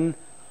driven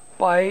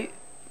by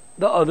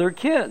the other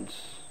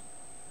kids.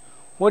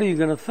 What are you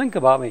going to think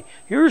about me?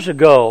 Years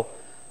ago,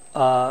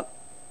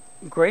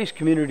 Grace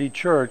Community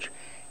Church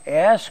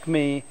asked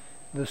me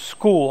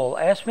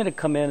to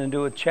come in and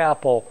do a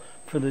chapel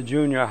for the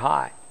junior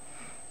high.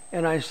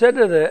 And I said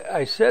to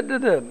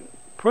the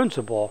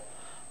principal,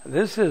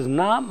 this is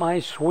not my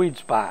sweet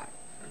spot.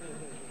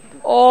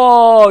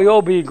 Oh,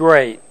 you'll be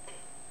great.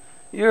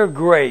 You're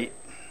great.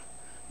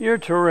 You're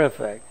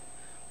terrific.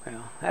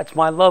 Well, that's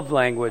my love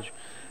language.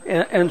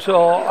 And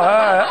so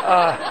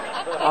I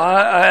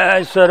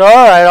said,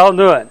 all right, I'll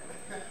do it.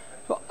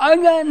 So I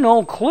got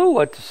no clue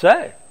what to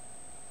say.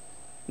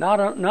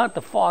 Not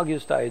the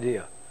foggiest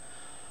idea.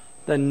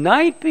 The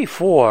night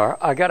before,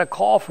 I got a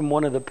call from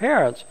one of the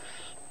parents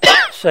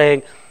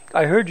saying,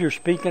 I heard you're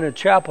speaking at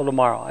chapel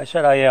tomorrow. I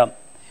said, I am.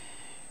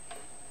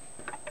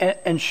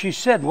 And she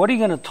said, what are you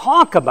going to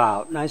talk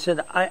about? And I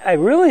said, I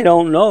really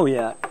don't know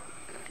yet.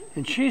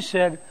 And she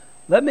said,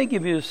 let me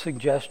give you a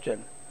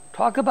suggestion.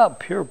 Talk about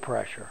peer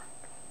pressure.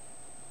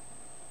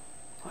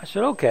 I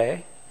said,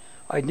 okay.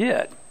 I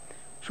did.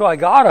 So I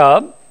got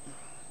up,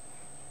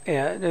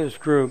 and this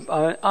group,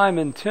 I'm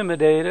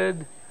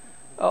intimidated.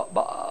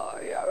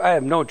 I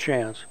have no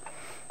chance.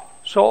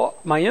 So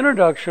my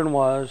introduction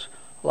was,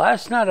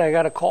 last night I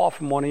got a call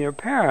from one of your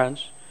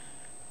parents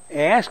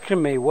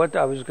asking me what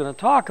I was going to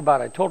talk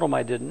about. I told them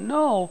I didn't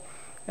know,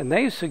 and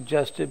they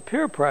suggested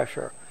peer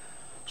pressure.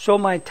 So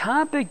my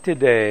topic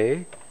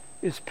today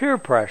is peer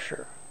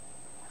pressure.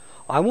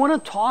 I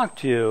want to talk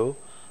to you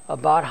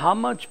about how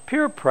much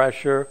peer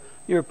pressure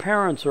your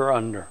parents are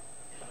under.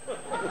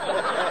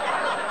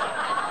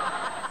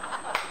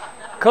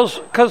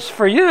 Because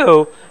for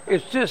you,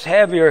 it's just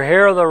have your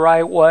hair the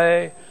right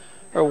way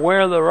or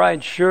wear the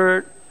right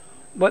shirt.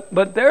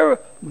 But they're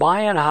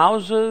buying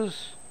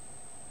houses,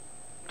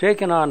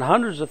 taking on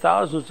hundreds of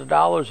thousands of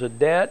dollars of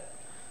debt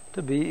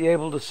to be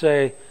able to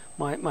say,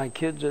 my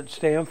kid's at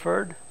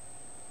Stanford.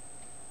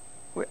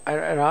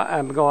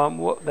 I'm going,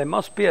 well, they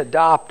must be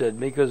adopted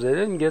because they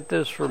didn't get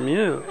this from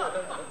you.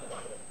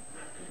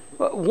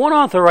 One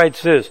author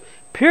writes this,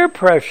 peer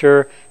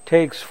pressure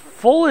takes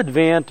full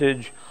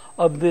advantage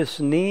of this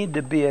need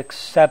to be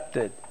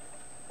accepted.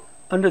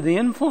 Under the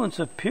influence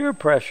of peer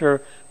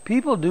pressure,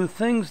 people do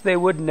things they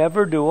would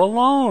never do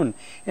alone.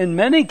 In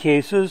many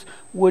cases,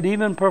 would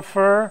even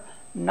prefer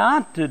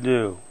not to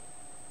do.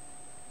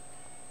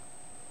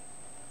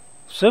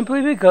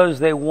 Simply because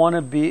they want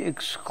to be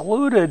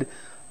excluded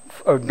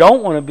or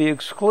don't want to be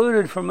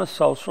excluded from a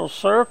social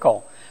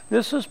circle.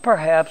 This is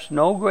perhaps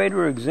no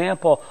greater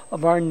example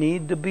of our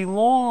need to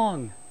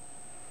belong.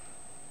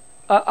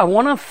 I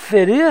want to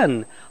fit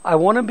in. I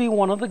want to be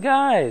one of the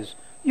guys.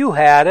 You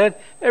had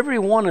it, every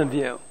one of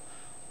you.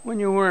 When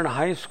you were in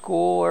high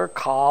school or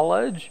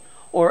college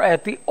or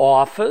at the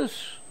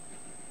office,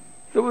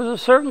 there was a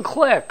certain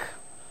clique.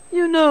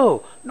 You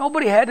knew.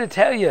 Nobody had to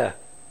tell you.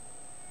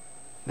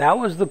 That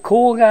was the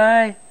cool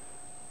guy.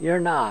 You're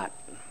not.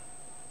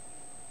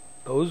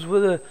 Those were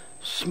the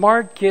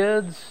smart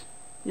kids.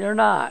 You're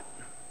not.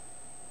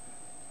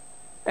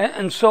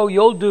 And so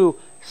you'll do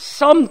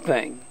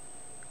something,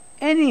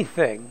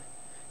 anything,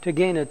 to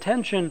gain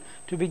attention,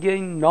 to be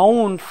getting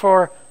known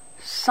for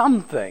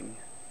something.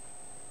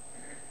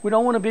 We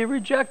don't want to be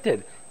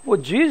rejected. Well,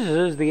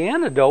 Jesus is the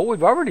antidote.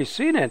 We've already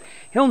seen it.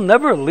 He'll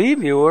never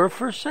leave you or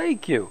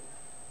forsake you.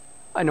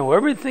 I know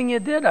everything you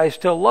did. I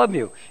still love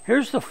you.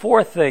 Here's the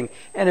fourth thing,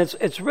 and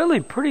it's really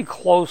pretty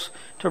close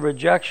to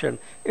rejection.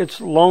 It's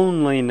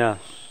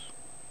loneliness.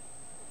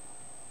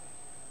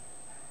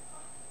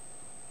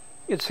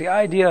 It's the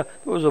idea.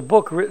 There was a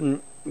book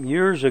written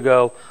years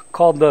ago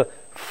called The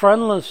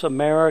Friendless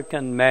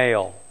American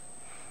Male.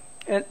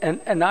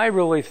 And I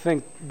really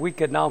think we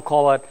could now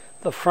call it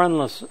the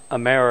friendless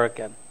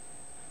American.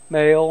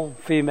 Male,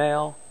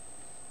 female.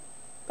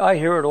 I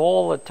hear it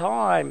all the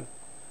time.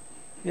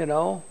 You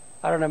know,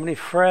 I don't have any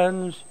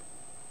friends.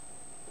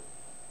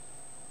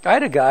 I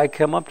had a guy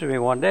come up to me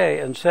one day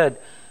and said,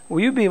 "Will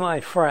you be my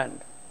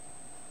friend?"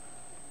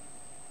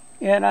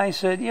 And I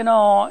said,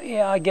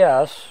 yeah, I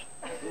guess.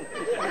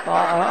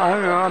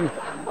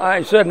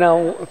 I said,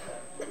 now,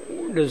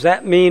 does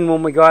that mean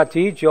when we go out to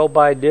eat, you'll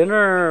buy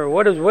dinner? Or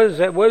what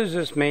does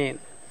this mean?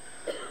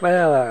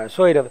 Well,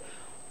 so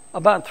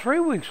about 3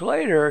 weeks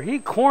later, he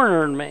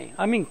cornered me.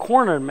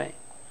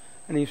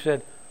 And he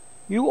said,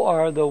 "You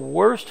are the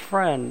worst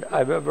friend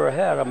I've ever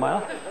had in my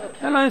life."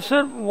 And I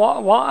said,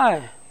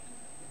 "Why?"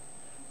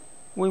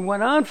 "We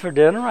went out for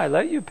dinner. I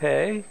let you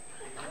pay."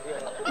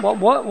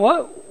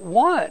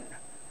 What?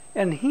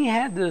 And he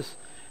had this.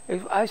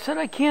 I said,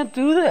 "I can't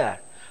do that."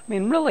 I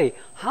mean, really,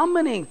 how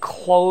many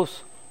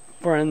close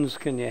friends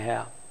can you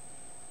have?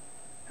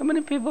 How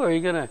many people are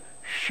you going to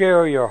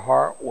share your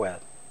heart with?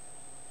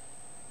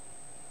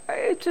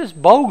 It's just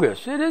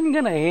bogus. It isn't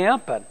going to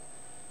happen.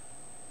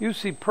 You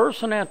see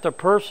person after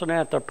person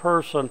after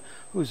person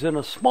who's in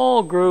a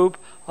small group,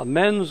 a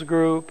men's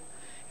group,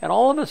 and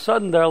all of a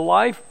sudden their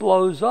life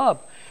blows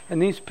up.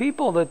 And these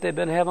people that they've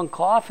been having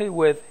coffee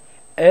with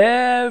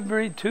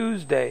every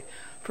Tuesday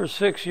for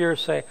 6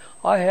 years say,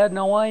 "I had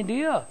no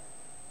idea."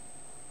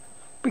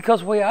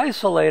 Because we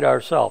isolate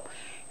ourselves.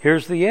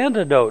 Here's the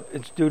antidote.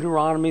 It's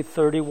Deuteronomy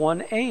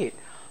 31:8.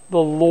 The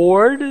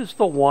Lord is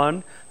the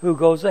one who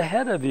goes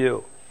ahead of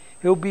you.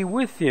 He'll be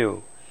with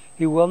you.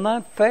 He will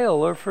not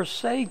fail or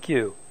forsake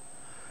you.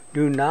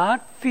 Do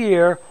not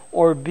fear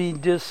or be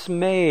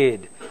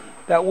dismayed.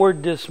 That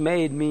word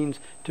dismayed means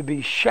to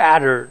be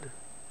shattered,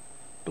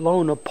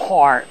 blown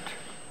apart,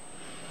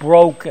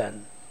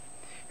 broken.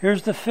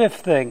 Here's the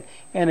fifth thing,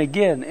 and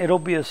again, it'll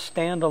be a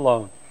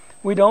standalone.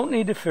 We don't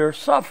need to fear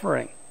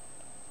suffering.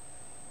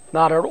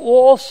 Not at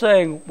all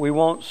saying we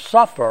won't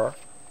suffer,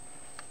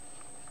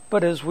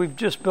 but as we've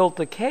just built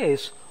the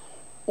case,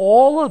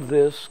 all of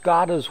this,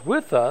 God is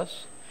with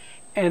us,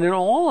 and in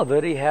all of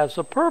it, He has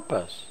a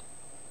purpose.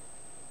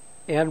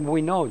 And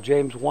we know,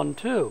 James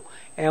 1:2,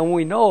 and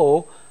we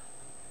know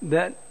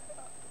that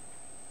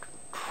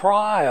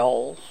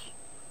trials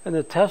and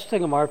the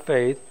testing of our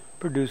faith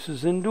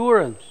produces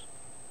endurance.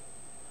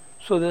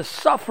 So this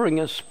suffering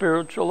is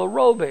spiritual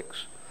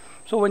aerobics.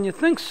 So when you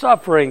think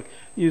suffering,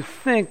 you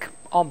think,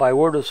 by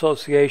word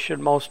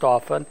association most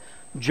often,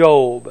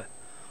 Job.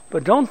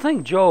 But don't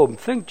think Job,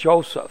 think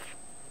Joseph.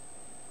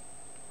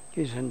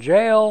 He's in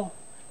jail,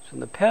 he's in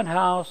the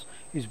penthouse,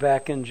 he's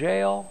back in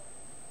jail.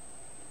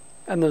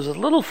 And there's a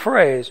little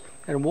phrase,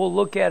 and we'll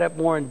look at it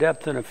more in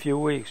depth in a few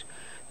weeks,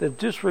 that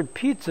just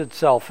repeats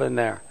itself in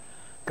there.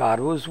 God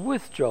was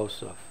with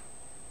Joseph.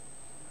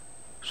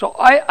 So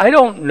I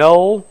don't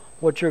know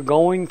what you're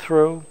going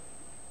through.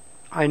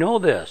 I know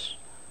this.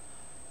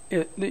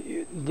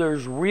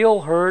 There's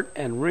real hurt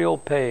and real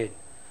pain.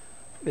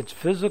 It's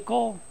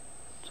physical,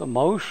 it's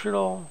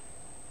emotional,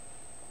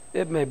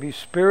 it may be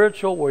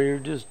spiritual where you're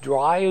just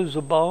dry as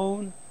a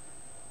bone.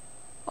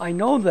 I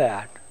know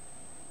that.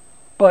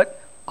 But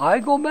I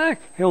go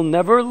back, He'll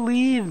never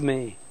leave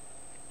me.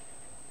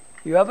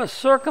 You have a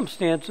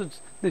circumstance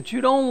that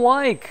you don't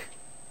like.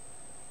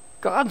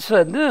 God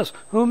said this,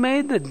 who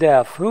made the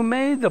deaf? Who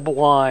made the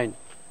blind?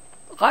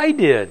 I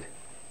did.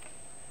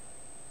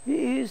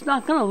 He's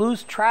not going to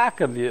lose track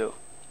of you.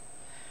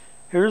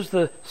 Here's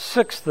the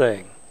sixth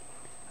thing.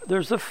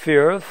 There's a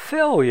fear of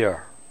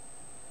failure.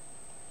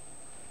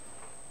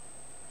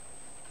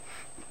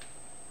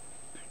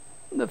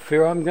 The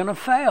fear I'm going to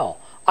fail.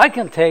 I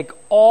can take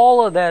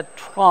all of that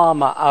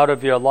trauma out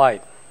of your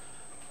life.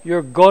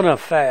 You're going to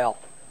fail.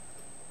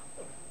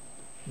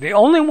 The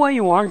only way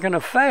you aren't going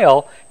to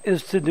fail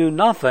is to do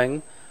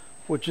nothing,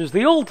 which is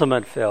the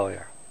ultimate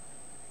failure.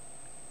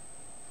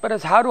 But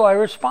it's how do I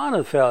respond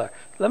to failure?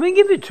 Let me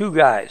give you two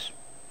guys.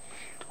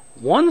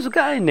 One's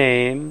guy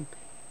name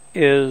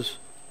is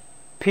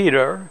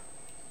Peter,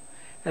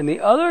 and the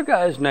other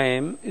guy's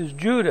name is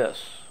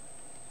Judas.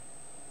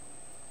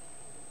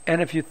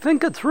 And if you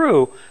think it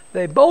through,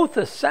 they both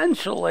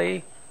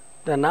essentially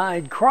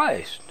denied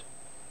Christ.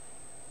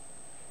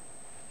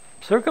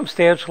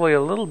 Circumstantially a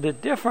little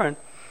bit different,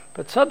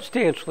 but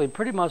substantially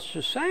pretty much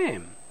the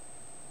same.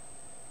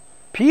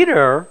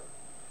 Peter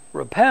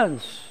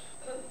repents.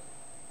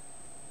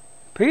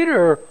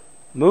 Peter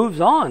moves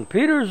on.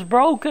 Peter's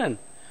broken.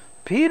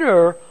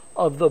 Peter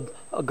of the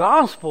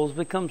Gospels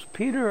becomes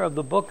Peter of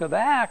the book of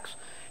Acts,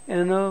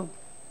 and a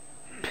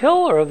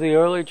pillar of the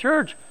early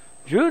church.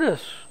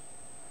 Judas,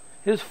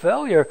 his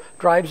failure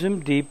drives him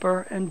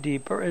deeper and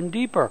deeper and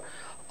deeper.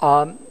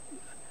 Haley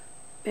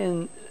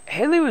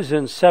was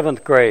in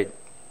 7th grade,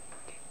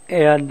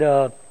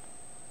 and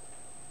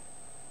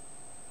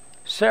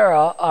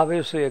Sarah,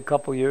 obviously a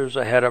couple years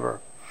ahead of her.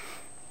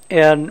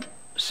 And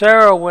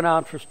Sarah went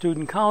out for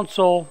student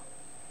council.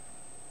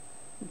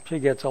 She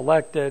gets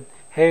elected.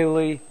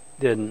 Haley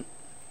didn't.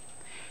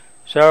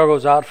 Sarah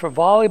goes out for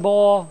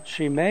volleyball.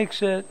 She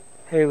makes it.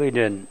 Haley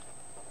didn't.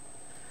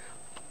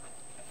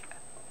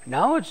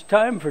 Now it's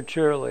time for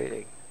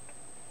cheerleading.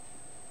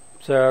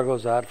 Sarah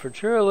goes out for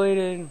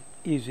cheerleading.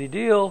 Easy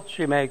deal.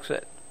 She makes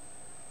it.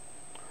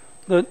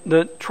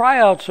 The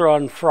tryouts are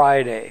on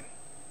Friday.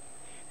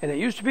 And it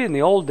used to be in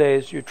the old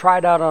days, you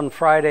tried out on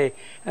Friday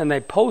and they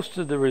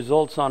posted the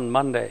results on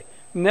Monday.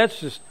 And that's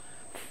just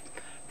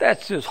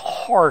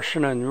harsh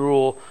and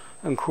unruly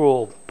and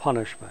cruel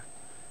punishment.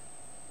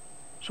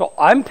 So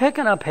I'm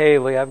picking up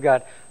Haley. I've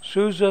got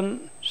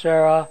Susan,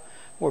 Sarah.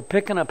 We're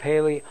picking up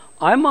Haley.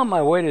 I'm on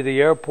my way to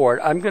the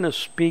airport. I'm going to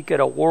speak at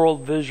a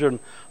World Vision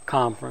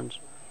conference.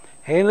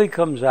 Haley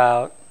comes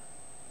out,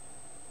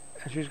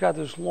 and she's got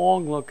this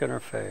long look in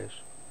her face.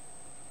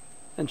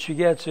 And she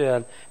gets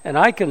in, and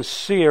I can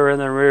see her in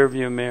the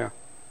rearview mirror.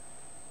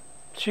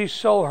 She's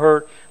so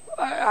hurt.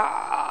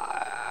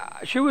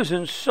 She was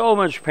in so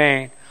much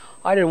pain.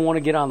 I didn't want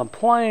to get on the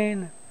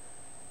plane.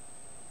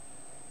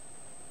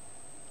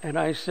 And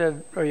I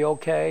said, "Are you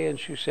okay?" And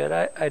she said,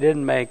 I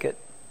didn't make it.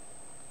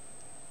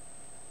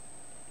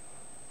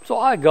 So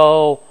I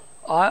go.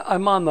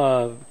 I'm on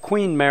the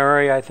Queen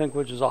Mary, I think,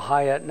 which is a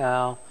Hyatt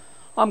now.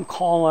 I'm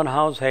calling,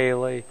 "How's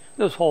Haley?"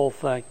 This whole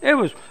thing. It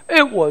was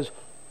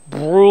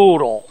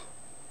brutal.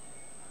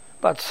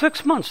 About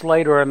 6 months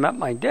later, I'm at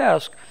my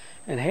desk,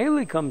 and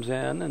Haley comes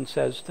in and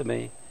says to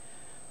me,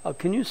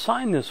 "Can you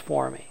sign this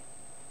for me?"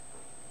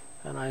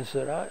 And I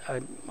said,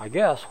 I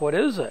guess, what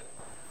is it?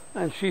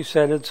 And she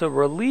said, "It's a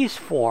release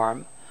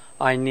form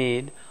I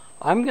need.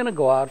 I'm going to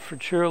go out for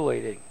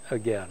cheerleading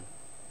again."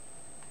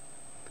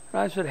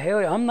 And I said,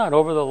 "Haley, I'm not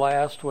over the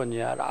last one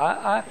yet.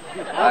 I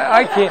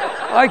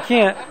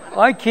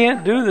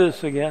can't do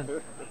this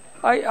again.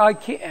 I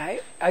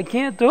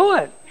can't do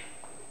it."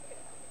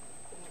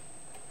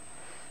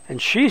 And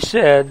she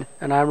said,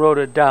 and I wrote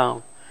it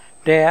down,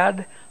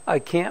 "Dad, I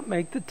can't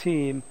make the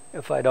team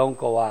if I don't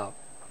go out."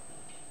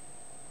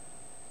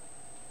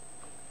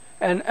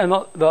 And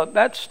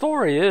that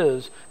story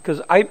is,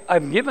 because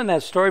I've given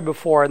that story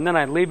before, and then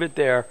I leave it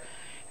there,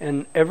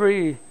 and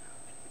every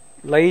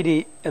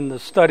lady in the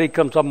study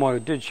comes up and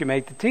goes, "Did she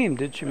make the team?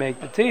 Did she make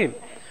the team?"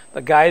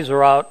 The guys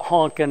are out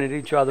honking at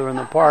each other in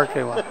the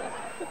parking lot.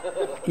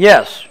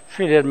 Yes,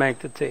 she did make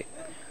the team.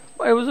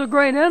 Well, it was a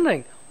great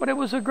ending, but it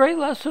was a great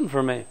lesson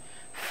for me.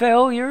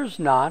 Failure's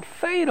not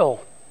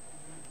fatal.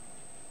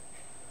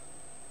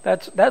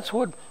 That's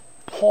what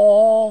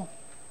Paul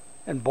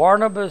and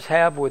Barnabas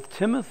have with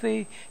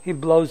Timothy. He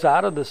blows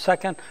out of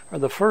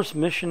the first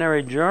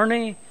missionary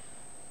journey.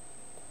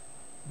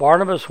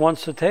 Barnabas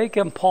wants to take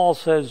him. Paul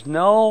says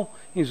no,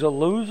 he's a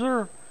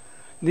loser.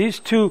 These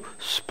two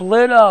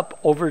split up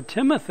over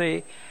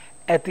Timothy.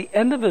 At the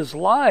end of his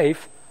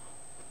life,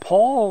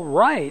 Paul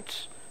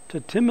writes to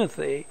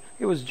Timothy.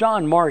 It was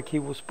John Mark he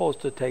was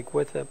supposed to take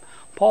with him.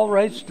 Paul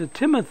writes to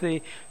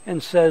Timothy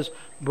and says,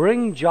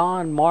 "Bring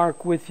John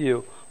Mark with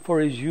you,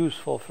 for he's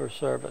useful for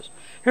service."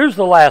 Here's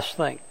the last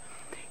thing.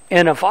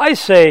 And if I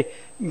say,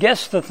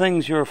 guess the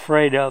things you're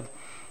afraid of,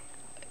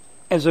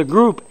 as a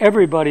group,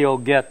 everybody will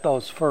get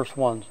those first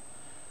ones.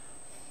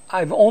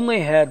 I've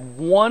only had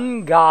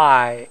one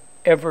guy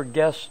ever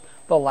guess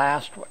the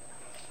last one.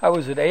 I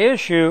was at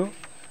ASU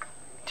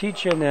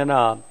teaching in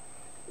a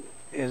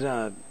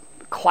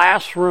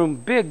classroom,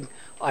 big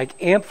like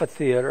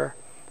amphitheater.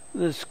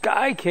 This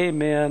guy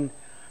came in,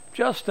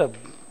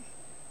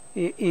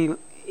 he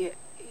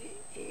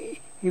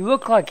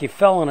looked like he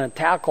fell in a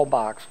tackle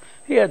box.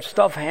 He had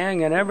stuff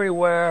hanging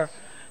everywhere.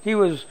 He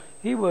was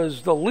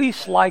the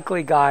least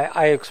likely guy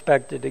I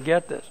expected to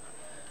get this.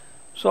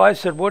 So I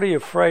said, "What are you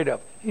afraid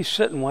of?" He's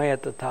sitting way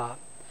at the top.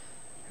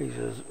 He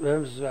says,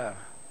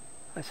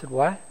 I said,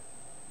 "What?"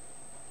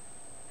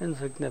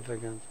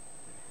 "Insignificance."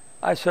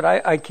 I said,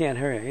 I can't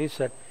hear you. He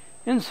said,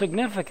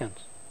 "Insignificance."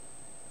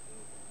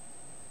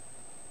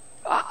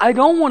 I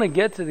don't want to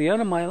get to the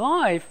end of my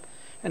life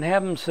and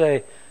have him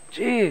say,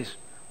 "Geez,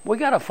 we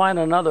got to find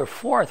another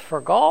fourth for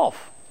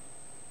golf."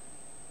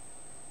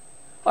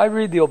 I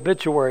read the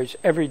obituaries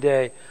every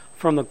day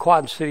from the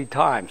Quad City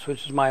Times,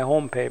 which is my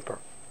home paper.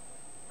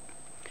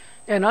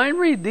 And I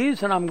read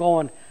these and I'm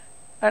going,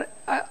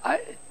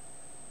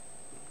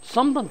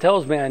 something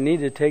tells me I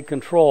need to take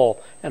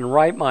control and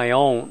write my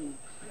own.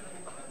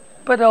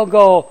 But they'll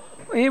go,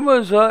 "He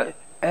was an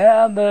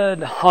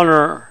avid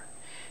hunter.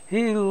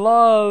 He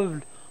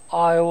loved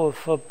Iowa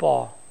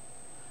football.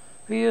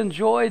 He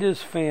enjoyed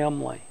his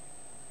family."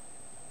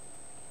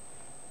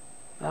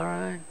 All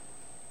right?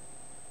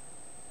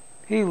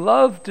 He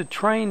loved to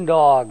train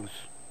dogs.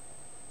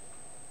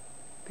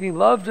 He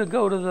loved to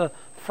go to the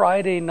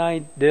Friday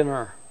night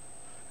dinner.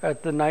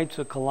 at the Knights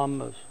of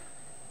Columbus.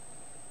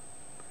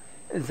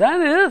 Is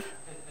that it?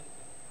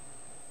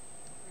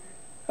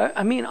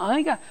 I mean,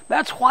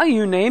 that's why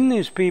you name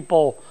these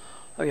people,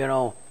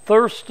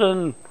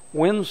 Thurston,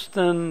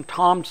 Winston,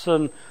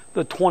 Thompson,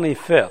 the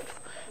 25th.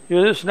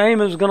 This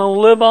name is going to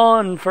live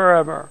on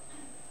forever.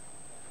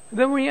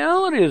 The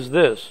reality is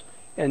this,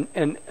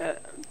 and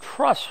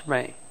trust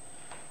me,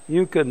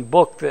 you can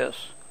book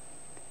this.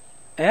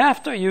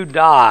 After you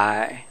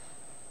die,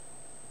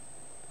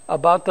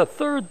 about the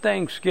third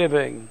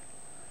Thanksgiving,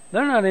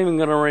 they're not even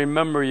going to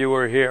remember you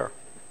were here.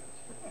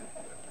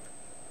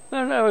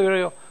 They're never going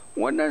to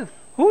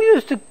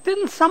go,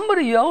 didn't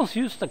somebody else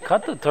used to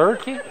cut the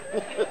turkey?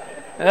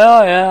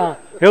 Yeah.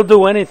 He'll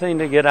do anything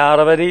to get out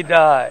of it. He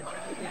died.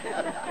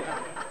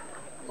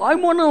 I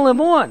want to live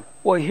on.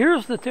 Well,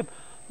 here's the tip.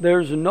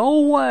 There's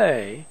no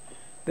way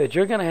that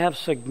you're going to have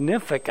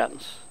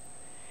significance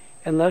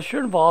unless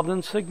you're involved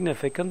in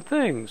significant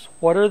things.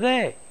 What are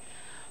they?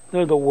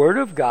 They're the Word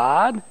of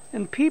God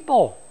and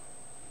people.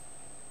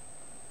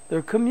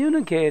 They're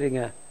communicating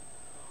it.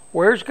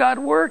 Where's God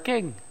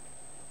working?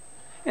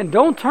 And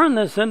don't turn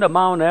this into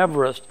Mount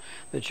Everest,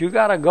 that you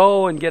got to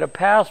go and get a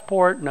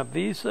passport and a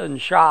visa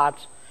and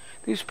shots.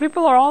 These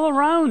people are all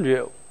around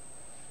you.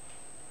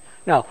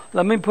 Now,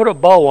 let me put a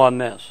bow on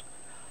this.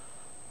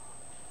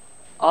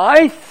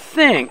 I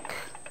think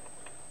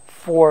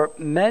for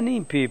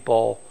many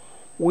people,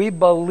 we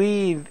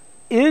believe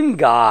in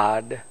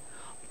God,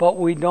 but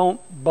we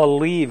don't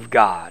believe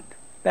God.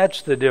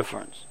 That's the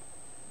difference.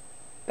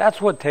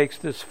 That's what takes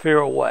this fear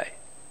away.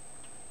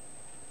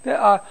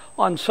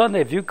 On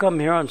Sunday, if you come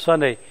here on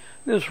Sunday,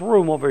 this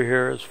room over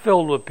here is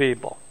filled with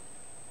people.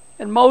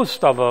 And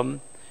most of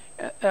them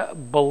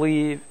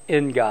believe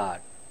in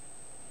God.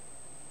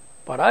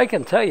 But I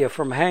can tell you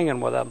from hanging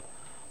with them,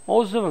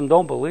 most of them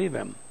don't believe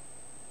Him.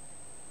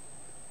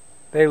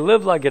 They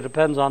live like it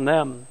depends on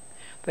them.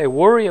 They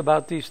worry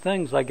about these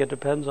things like it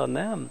depends on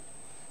them.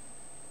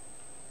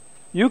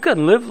 You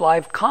can live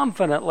life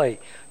confidently,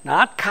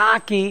 not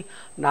cocky,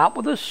 not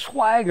with a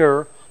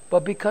swagger,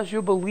 but because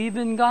you believe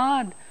in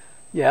God.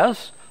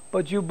 Yes,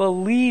 but you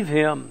believe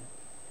Him.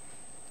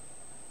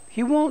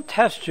 He won't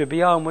test you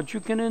beyond what you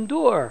can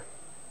endure.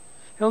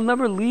 He'll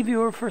never leave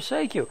you or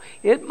forsake you.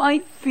 It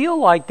might feel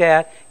like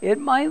that. It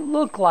might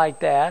look like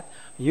that.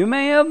 You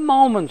may have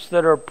moments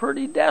that are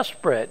pretty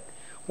desperate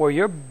where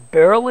you're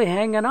barely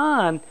hanging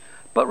on.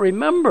 But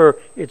remember,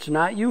 it's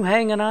not you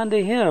hanging on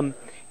to Him.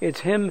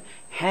 It's Him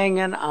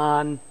hanging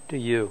on to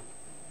you.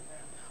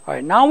 All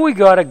right, now we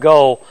got to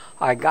go.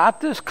 I got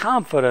this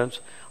confidence.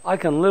 I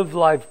can live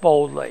life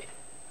boldly.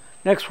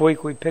 Next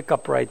week we pick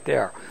up right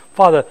there.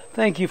 Father,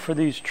 thank You for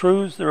these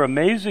truths. They're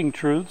amazing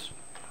truths.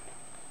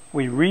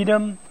 We read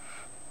them.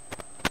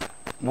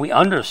 We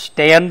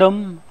understand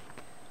them.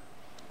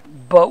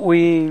 But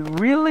we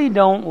really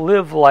don't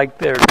live like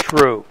they're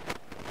true.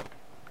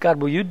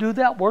 God, will You do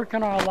that work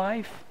in our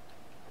life?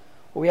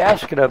 We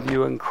ask it of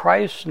You in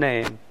Christ's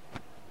name.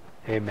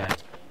 Amen.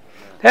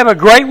 Have a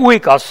great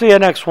week. I'll see you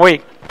next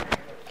week.